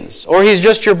weaklings. Or he's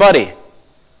just your buddy.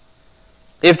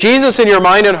 If Jesus in your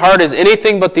mind and heart is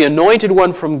anything but the anointed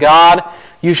one from God,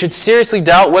 you should seriously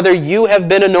doubt whether you have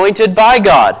been anointed by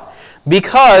God.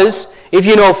 Because if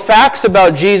you know facts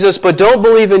about Jesus but don't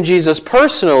believe in Jesus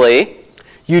personally,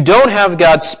 you don't have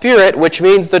God's Spirit, which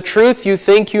means the truth you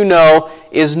think you know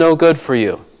is no good for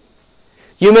you.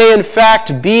 You may in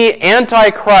fact be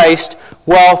anti-Christ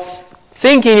while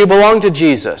thinking you belong to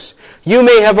Jesus. You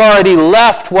may have already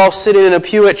left while sitting in a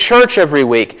pew at church every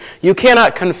week. You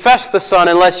cannot confess the Son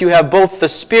unless you have both the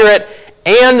Spirit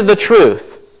and the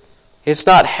truth. It's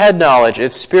not head knowledge,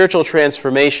 it's spiritual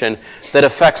transformation that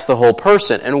affects the whole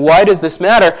person. And why does this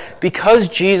matter? Because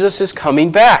Jesus is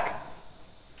coming back.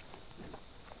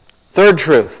 Third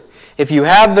truth. If you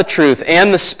have the truth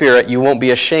and the Spirit, you won't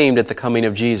be ashamed at the coming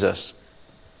of Jesus.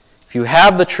 If you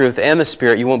have the truth and the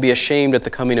Spirit, you won't be ashamed at the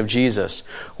coming of Jesus.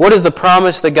 What is the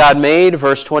promise that God made?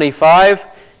 Verse 25,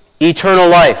 eternal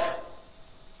life.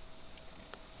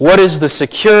 What is the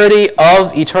security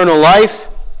of eternal life?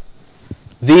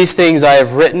 These things I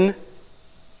have written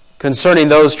concerning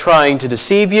those trying to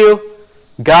deceive you.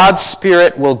 God's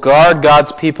Spirit will guard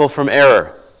God's people from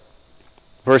error.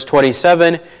 Verse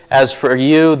 27, as for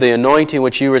you, the anointing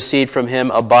which you received from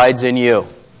him abides in you.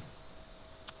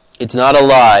 It's not a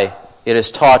lie. It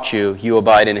has taught you. You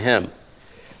abide in him.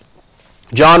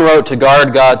 John wrote to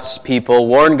guard God's people,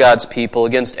 warn God's people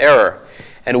against error.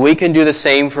 And we can do the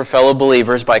same for fellow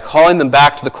believers by calling them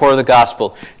back to the core of the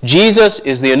gospel. Jesus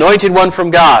is the anointed one from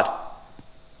God.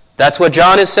 That's what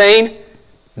John is saying.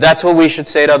 That's what we should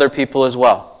say to other people as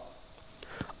well.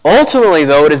 Ultimately,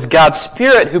 though, it is God's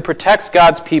Spirit who protects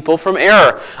God's people from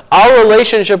error. Our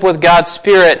relationship with God's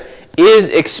Spirit is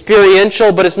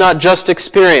experiential, but it's not just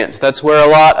experience. That's where a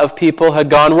lot of people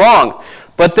had gone wrong.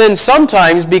 But then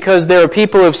sometimes, because there are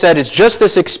people who have said it's just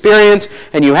this experience,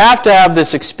 and you have to have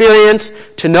this experience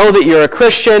to know that you're a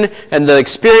Christian, and the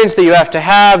experience that you have to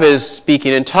have is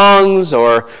speaking in tongues,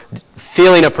 or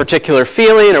feeling a particular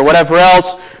feeling, or whatever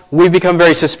else, we've become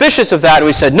very suspicious of that, and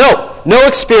we said, no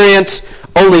experience,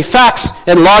 only facts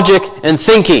and logic and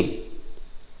thinking.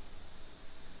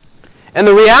 And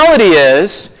the reality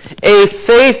is, a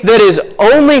faith that is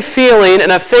only feeling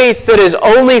and a faith that is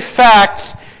only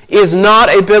facts is not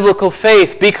a biblical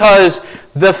faith, because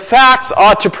the facts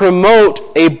ought to promote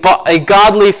a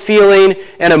godly feeling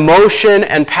and emotion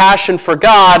and passion for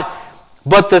God,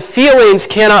 but the feelings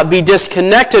cannot be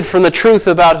disconnected from the truth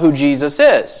about who Jesus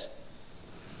is.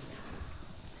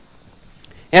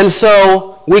 And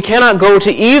so we cannot go to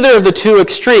either of the two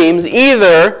extremes,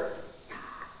 either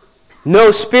no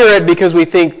Spirit because we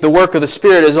think the work of the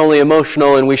Spirit is only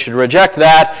emotional and we should reject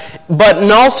that, but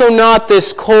also not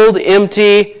this cold,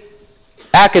 empty,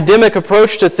 academic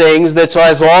approach to things that so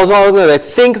as long as I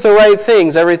think the right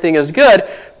things, everything is good,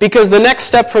 because the next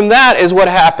step from that is what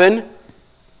happened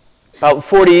about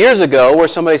 40 years ago, where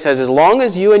somebody says, as long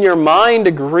as you and your mind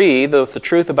agree with the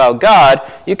truth about God,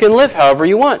 you can live however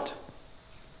you want.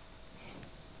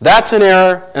 That's an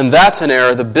error, and that's an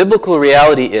error. The biblical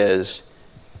reality is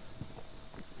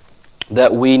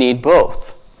that we need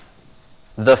both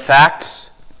the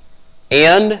facts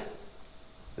and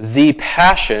the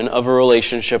passion of a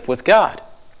relationship with God.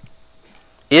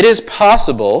 It is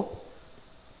possible,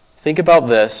 think about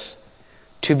this,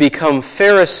 to become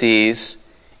Pharisees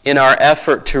in our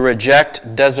effort to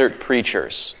reject desert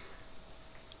preachers.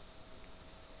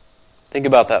 Think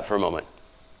about that for a moment.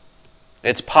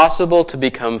 It's possible to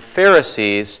become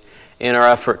Pharisees in our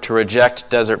effort to reject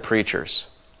desert preachers.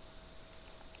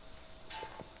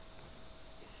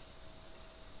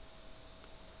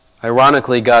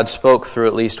 Ironically, God spoke through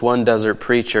at least one desert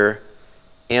preacher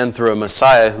and through a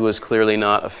Messiah who was clearly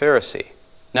not a Pharisee.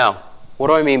 Now, what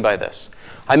do I mean by this?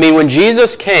 I mean, when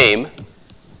Jesus came,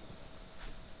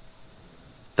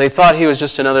 they thought he was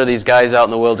just another of these guys out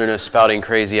in the wilderness spouting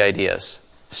crazy ideas,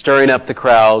 stirring up the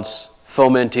crowds,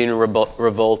 fomenting a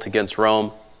revolt against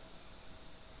Rome.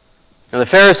 And the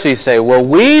Pharisees say, well,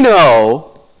 we know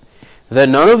that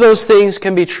none of those things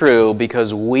can be true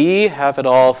because we have it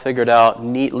all figured out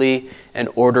neatly and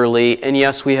orderly. And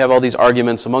yes, we have all these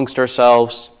arguments amongst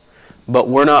ourselves, but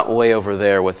we're not way over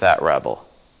there with that rabble.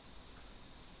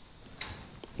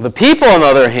 The people, on the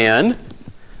other hand,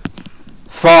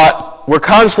 thought we're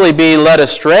constantly being led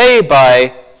astray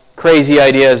by crazy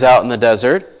ideas out in the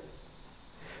desert.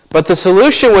 But the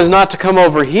solution was not to come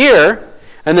over here,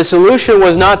 and the solution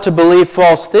was not to believe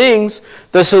false things.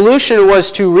 The solution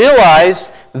was to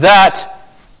realize that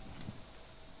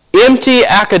empty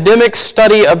academic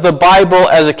study of the Bible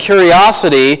as a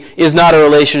curiosity is not a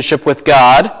relationship with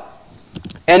God.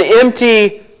 An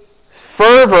empty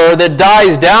fervor that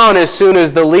dies down as soon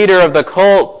as the leader of the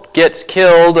cult gets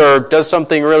killed or does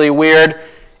something really weird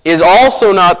is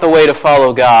also not the way to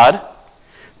follow God.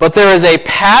 But there is a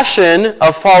passion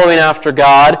of following after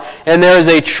God, and there is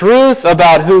a truth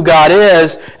about who God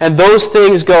is, and those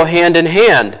things go hand in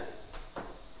hand.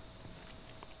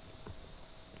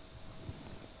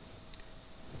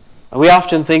 We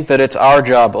often think that it's our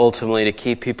job ultimately to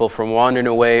keep people from wandering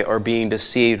away or being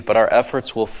deceived, but our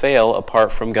efforts will fail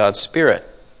apart from God's Spirit.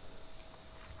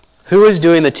 Who is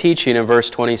doing the teaching in verse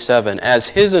 27? As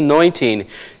His anointing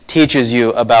teaches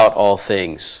you about all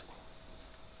things.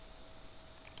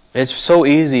 It's so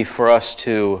easy for us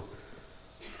to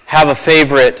have a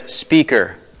favorite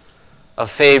speaker, a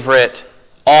favorite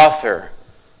author,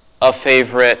 a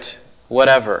favorite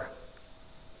whatever.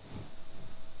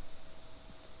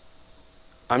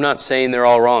 I'm not saying they're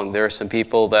all wrong. There are some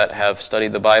people that have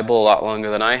studied the Bible a lot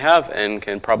longer than I have and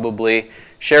can probably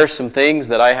share some things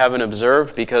that I haven't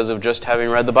observed because of just having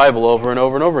read the Bible over and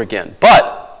over and over again.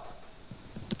 But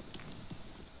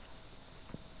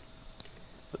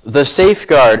the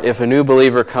safeguard, if a new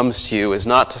believer comes to you, is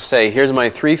not to say, here's my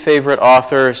 3 favorite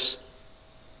authors,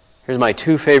 here's my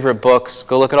 2 favorite books,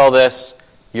 go look at all this,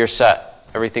 you're set,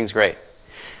 everything's great.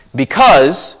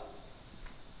 Because,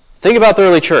 think about the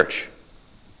early church.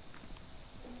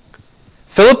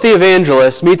 Philip the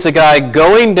evangelist meets a guy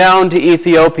going down to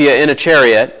Ethiopia in a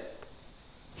chariot.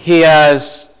 He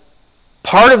has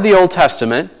part of the Old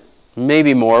Testament,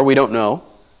 maybe more, we don't know.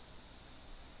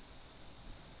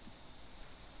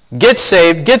 Gets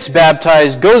saved, gets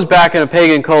baptized, goes back in a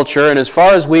pagan culture, and as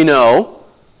far as we know,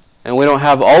 and we don't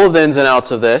have all of the ins and outs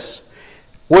of this,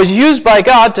 was used by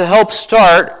God to help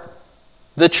start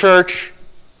the church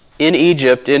in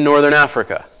Egypt, in northern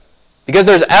Africa. Because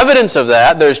there's evidence of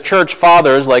that. There's church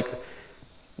fathers, like,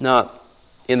 not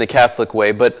in the Catholic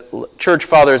way, but church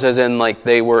fathers as in, like,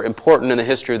 they were important in the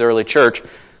history of the early church,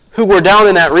 who were down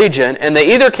in that region, and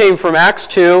they either came from Acts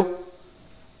 2,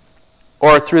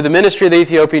 or through the ministry of the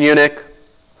Ethiopian eunuch,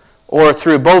 or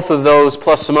through both of those,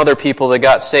 plus some other people that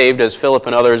got saved as Philip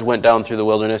and others went down through the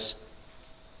wilderness,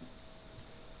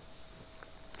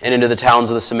 and into the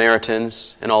towns of the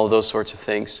Samaritans, and all of those sorts of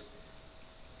things.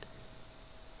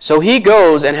 So he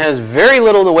goes and has very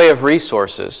little in the way of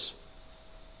resources,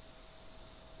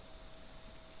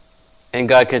 and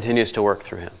God continues to work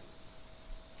through him.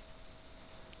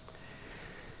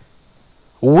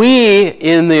 We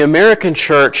in the American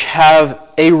church have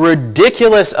a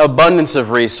ridiculous abundance of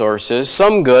resources,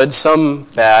 some good, some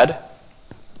bad.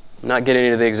 I'm not getting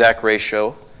into the exact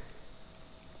ratio.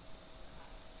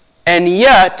 And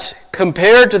yet,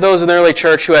 compared to those in the early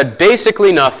church who had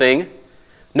basically nothing,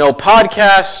 no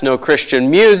podcasts, no Christian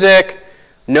music,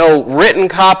 no written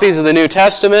copies of the New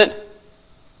Testament,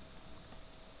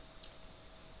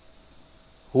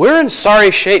 we're in sorry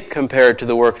shape compared to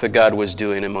the work that God was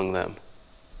doing among them.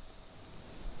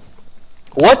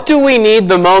 What do we need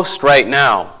the most right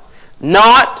now?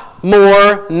 Not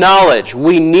more knowledge.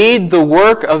 We need the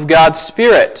work of God's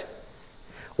Spirit.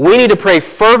 We need to pray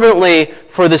fervently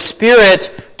for the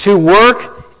Spirit to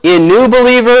work in new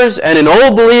believers and in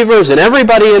old believers and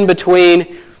everybody in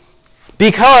between,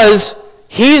 because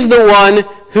He's the one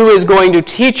who is going to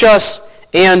teach us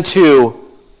and to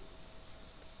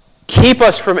keep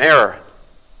us from error.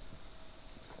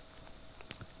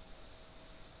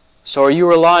 So are you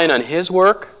relying on His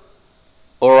work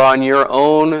or on your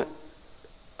own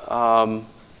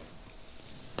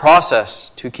process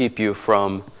to keep you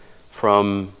from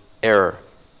error?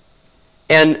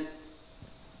 And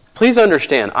please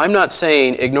understand, I'm not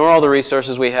saying ignore all the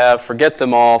resources we have, forget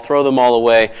them all, throw them all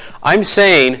away. I'm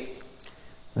saying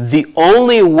the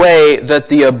only way that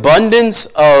the abundance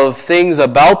of things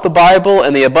about the Bible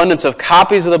and the abundance of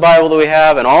copies of the Bible that we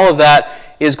have and all of that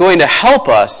is going to help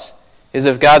us is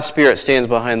if God's Spirit stands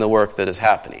behind the work that is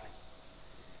happening.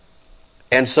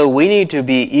 And so we need to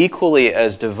be equally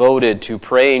as devoted to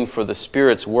praying for the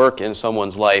Spirit's work in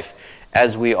someone's life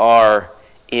as we are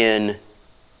in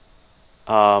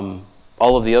all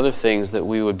of the other things that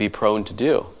we would be prone to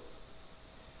do.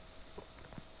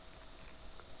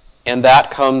 And that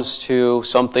comes to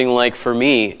something like, for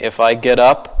me, if I get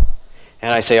up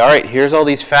and I say, all right, here's all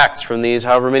these facts from these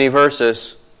however many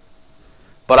verses,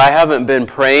 but I haven't been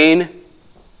praying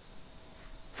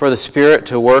for the Spirit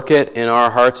to work it in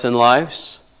our hearts and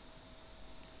lives,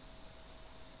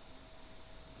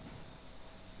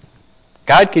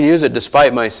 God can use it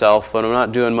despite myself, but I'm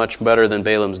not doing much better than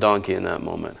Balaam's donkey in that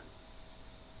moment.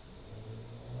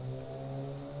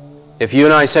 If you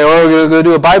and I say, oh, we're going to go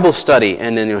do a Bible study,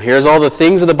 and then here's all the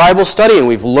things of the Bible study, and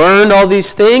we've learned all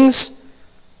these things,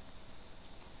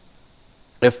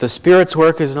 if the Spirit's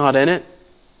work is not in it,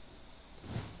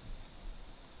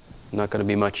 not going to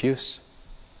be much use.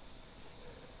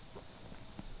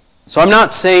 So I'm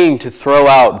not saying to throw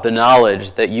out the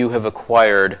knowledge that you have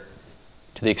acquired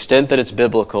to the extent that it's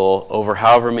biblical over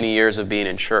however many years of being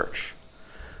in church.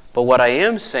 But what I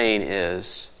am saying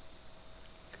is,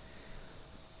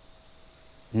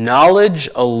 knowledge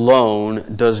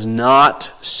alone does not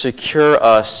secure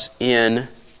us in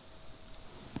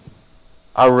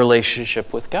our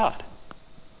relationship with God.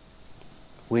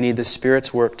 We need the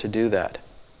Spirit's work to do that.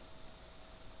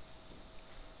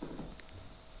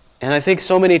 And I think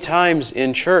so many times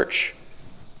in church,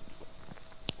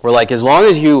 we're like, as long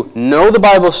as you know the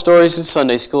Bible stories in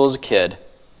Sunday school as a kid,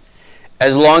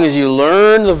 as long as you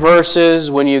learn the verses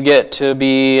when you get to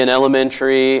be in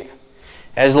elementary,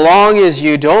 as long as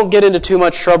you don't get into too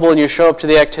much trouble and you show up to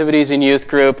the activities in youth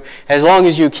group, as long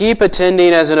as you keep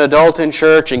attending as an adult in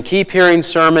church and keep hearing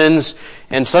sermons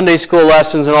and Sunday school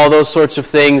lessons and all those sorts of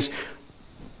things,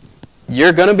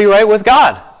 you're going to be right with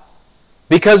God.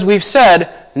 Because we've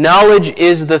said knowledge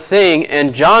is the thing,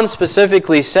 and John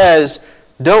specifically says,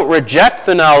 don't reject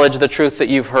the knowledge, the truth that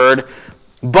you've heard,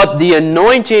 but the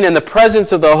anointing and the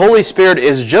presence of the Holy Spirit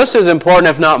is just as important,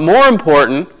 if not more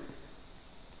important.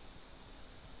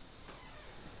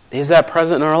 Is that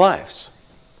present in our lives?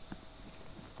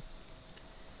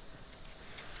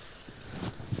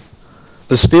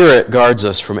 The Spirit guards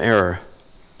us from error.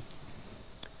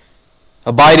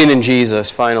 Abiding in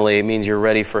Jesus, finally, it means you're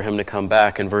ready for Him to come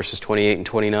back in verses 28 and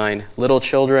 29. Little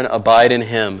children, abide in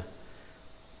Him.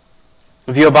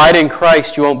 If you abide in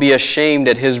Christ, you won't be ashamed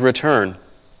at His return.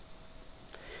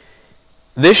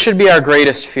 This should be our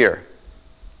greatest fear,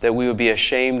 that we would be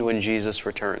ashamed when Jesus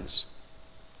returns.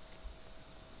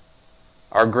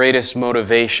 Our greatest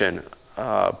motivation.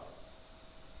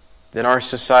 In our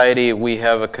society, we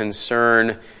have a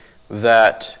concern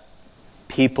that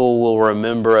people will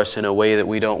remember us in a way that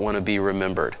we don't want to be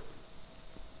remembered.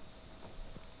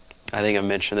 I think I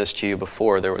mentioned this to you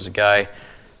before. There was a guy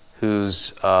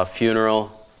whose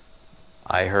funeral,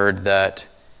 I heard that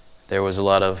there was a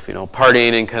lot of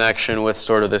partying in connection with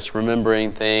sort of this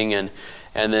remembering thing, and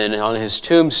then on his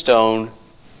tombstone,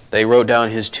 they wrote down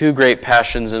his two great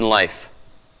passions in life.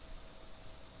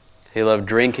 He loved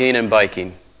drinking and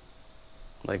biking,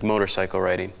 like motorcycle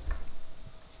riding.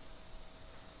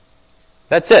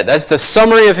 That's it. That's the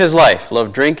summary of his life.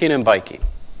 Loved drinking and biking.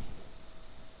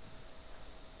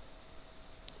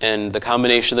 And the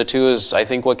combination of the two is, I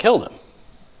think, what killed him.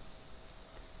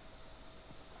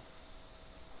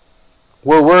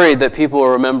 We're worried that people will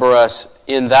remember us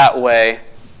in that way.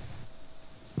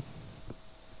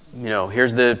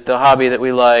 Here's the hobby that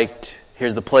we liked.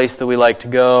 Here's the place that we like to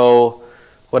go.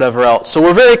 Whatever else. So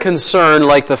we're very concerned,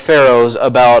 like the Pharaohs,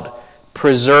 about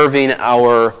preserving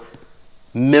our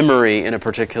memory in a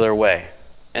particular way.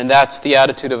 And that's the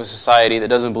attitude of a society that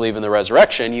doesn't believe in the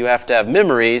resurrection. You have to have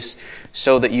memories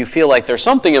so that you feel like there's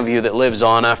something of you that lives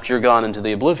on after you're gone into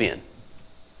the oblivion.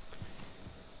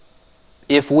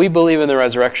 If we believe in the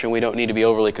resurrection, we don't need to be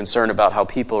overly concerned about how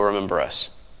people remember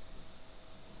us.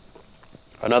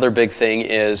 Another big thing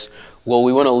is,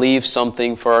 we want to leave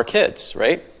something for our kids,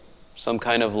 right? Some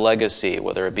kind of legacy,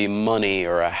 whether it be money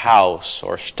or a house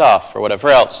or stuff or whatever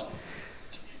else.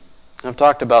 I've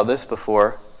talked about this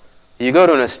before. You go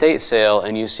to an estate sale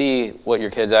and you see what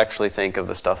your kids actually think of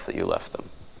the stuff that you left them.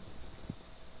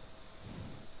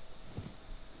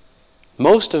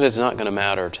 Most of it's not going to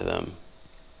matter to them.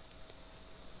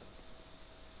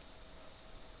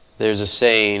 There's a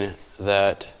saying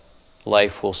that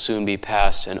life will soon be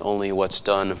past and only what's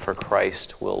done for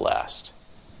Christ will last.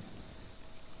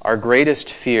 Our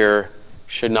greatest fear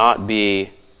should not be,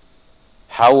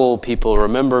 how will people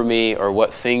remember me or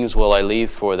what things will I leave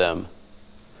for them?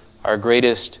 Our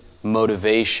greatest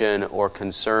motivation or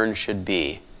concern should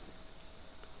be,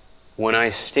 when I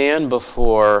stand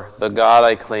before the God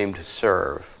I claim to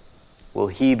serve, will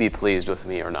He be pleased with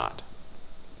me or not?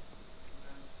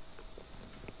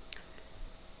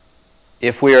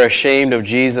 If we are ashamed of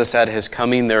Jesus at His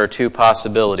coming, there are two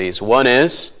possibilities. One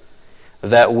is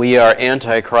that we are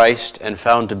Antichrist and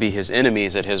found to be His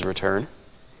enemies at His return.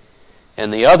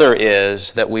 And the other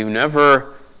is that we've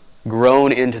never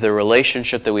grown into the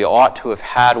relationship that we ought to have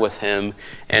had with Him,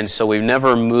 and so we've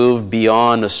never moved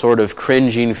beyond a sort of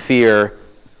cringing fear.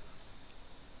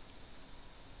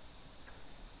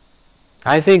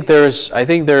 I think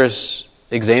there's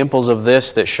examples of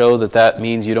this that show that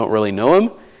means you don't really know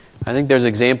Him. I think there's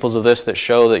examples of this that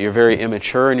show that you're very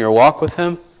immature in your walk with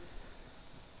Him.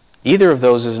 Either of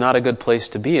those is not a good place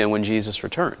to be in when Jesus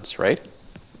returns, right?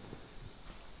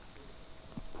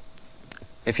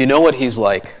 If you know what He's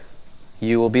like,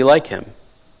 you will be like Him.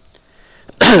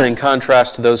 In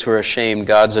contrast to those who are ashamed,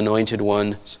 God's anointed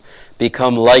ones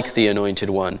become like the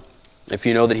anointed one. If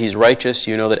you know that He's righteous,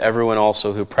 you know that everyone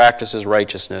also who practices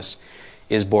righteousness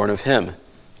is born of Him.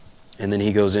 And then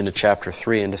he goes into chapter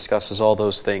 3 and discusses all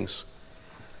those things.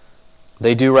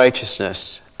 They do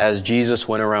righteousness as Jesus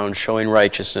went around showing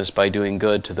righteousness by doing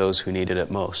good to those who needed it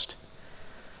most.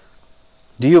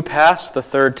 Do you pass the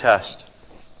third test?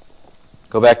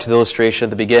 Go back to the illustration at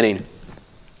the beginning.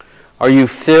 Are you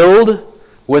filled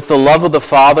with the love of the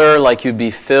Father like you'd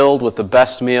be filled with the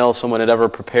best meal someone had ever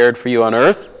prepared for you on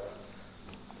earth?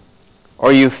 Or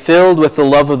are you filled with the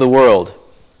love of the world?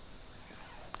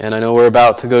 And I know we're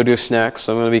about to go do snacks,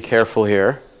 so I'm going to be careful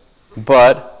here.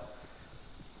 But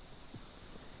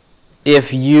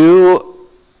if you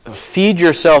feed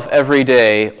yourself every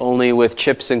day only with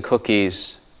chips and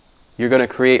cookies, you're going to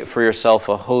create for yourself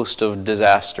a host of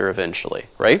disaster eventually,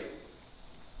 right?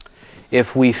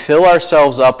 If we fill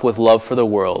ourselves up with love for the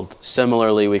world,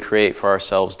 similarly we create for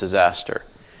ourselves disaster.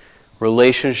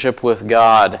 Relationship with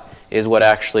God is what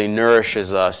actually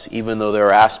nourishes us, even though there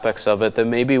are aspects of it that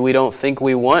maybe we don't think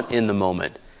we want in the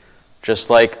moment. Just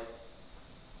like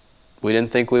we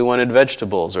didn't think we wanted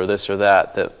vegetables or this or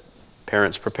that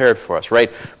parents prepared for us,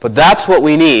 right? But that's what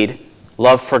we need,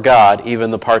 love for God, even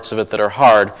the parts of it that are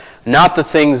hard, not the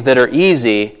things that are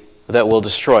easy that will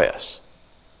destroy us.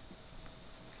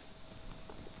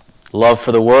 Love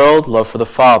for the world, love for the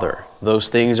Father. Those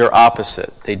things are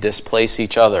opposite. They displace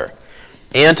each other.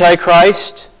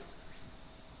 Antichrist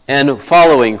and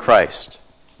following Christ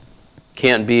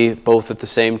can't be both at the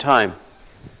same time.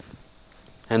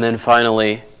 And then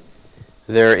finally,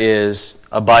 there is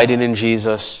abiding in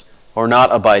Jesus or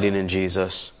not abiding in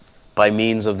Jesus by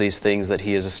means of these things that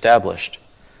He has established.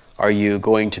 Are you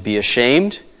going to be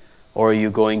ashamed or are you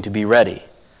going to be ready?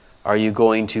 Are you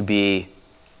going to be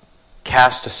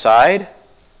cast aside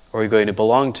or are you going to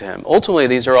belong to Him? Ultimately,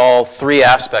 these are all three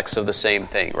aspects of the same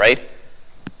thing, right?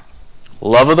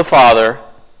 Love of the Father,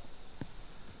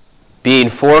 being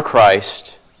for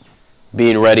Christ,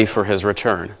 being ready for His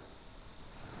return.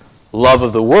 Love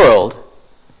of the world,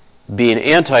 being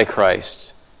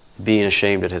Antichrist, being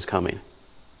ashamed at His coming.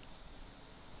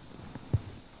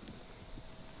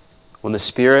 When the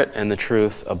Spirit and the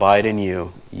truth abide in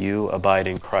you, you abide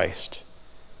in Christ.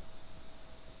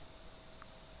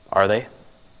 Are they?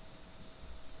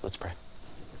 Let's pray.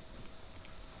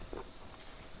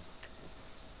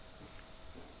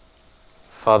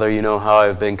 Father, you know how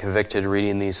I've been convicted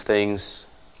reading these things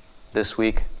this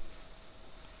week.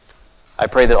 I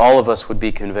pray that all of us would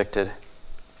be convicted.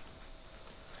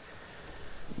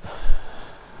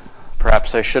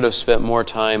 Perhaps I should have spent more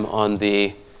time on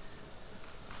the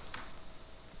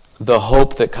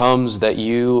hope that comes that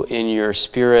you in your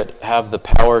Spirit have the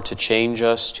power to change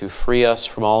us, to free us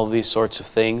from all of these sorts of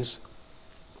things.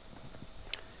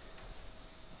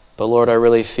 But Lord, I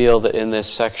really feel that in this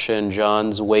section,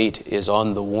 John's weight is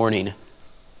on the warning.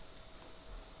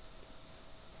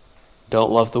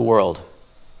 Don't love the world.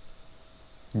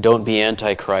 Don't be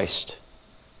Antichrist.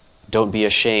 Don't be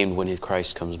ashamed when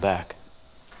Christ comes back.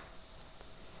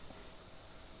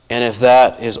 And if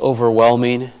that is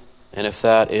overwhelming, and if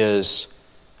that is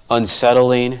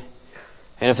unsettling,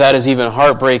 and if that is even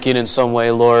heartbreaking in some way,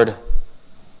 Lord,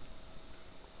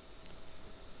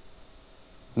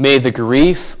 may the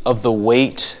grief of the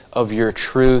weight of your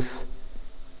truth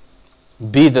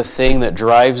be the thing that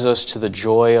drives us to the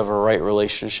joy of a right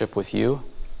relationship with you.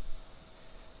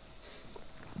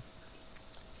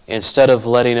 Instead of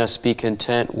letting us be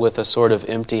content with a sort of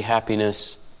empty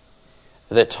happiness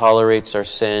that tolerates our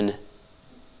sin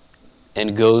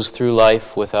and goes through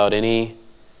life without any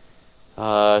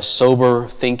sober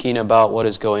thinking about what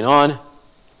is going on,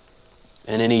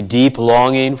 and any deep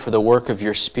longing for the work of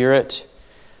your Spirit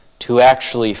to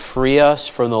actually free us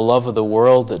from the love of the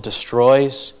world that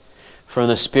destroys, from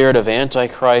the spirit of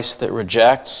Antichrist that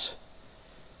rejects,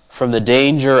 from the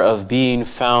danger of being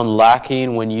found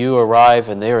lacking when you arrive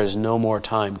and there is no more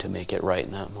time to make it right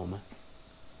in that moment.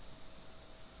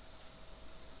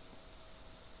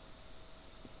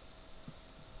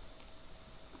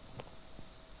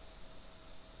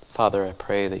 Father, I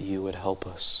pray that you would help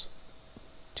us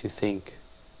to think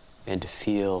and to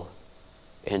feel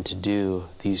and to do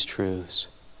these truths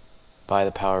by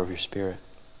the power of your Spirit.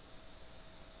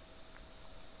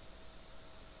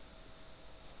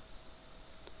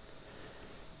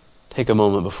 Take a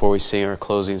moment before we sing our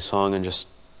closing song and just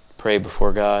pray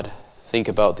before God. Think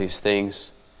about these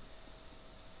things,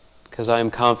 because I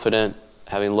am confident,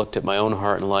 having looked at my own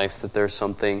heart and life, that there's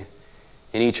something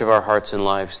in each of our hearts and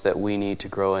lives that we need to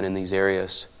grow in these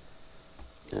areas.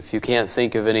 And if you can't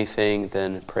think of anything,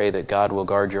 then pray that God will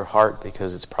guard your heart,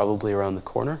 because it's probably around the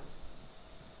corner.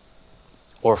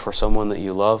 Or for someone that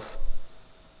you love,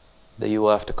 that you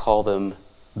will have to call them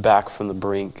back from the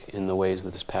brink in the ways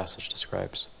that this passage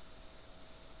describes.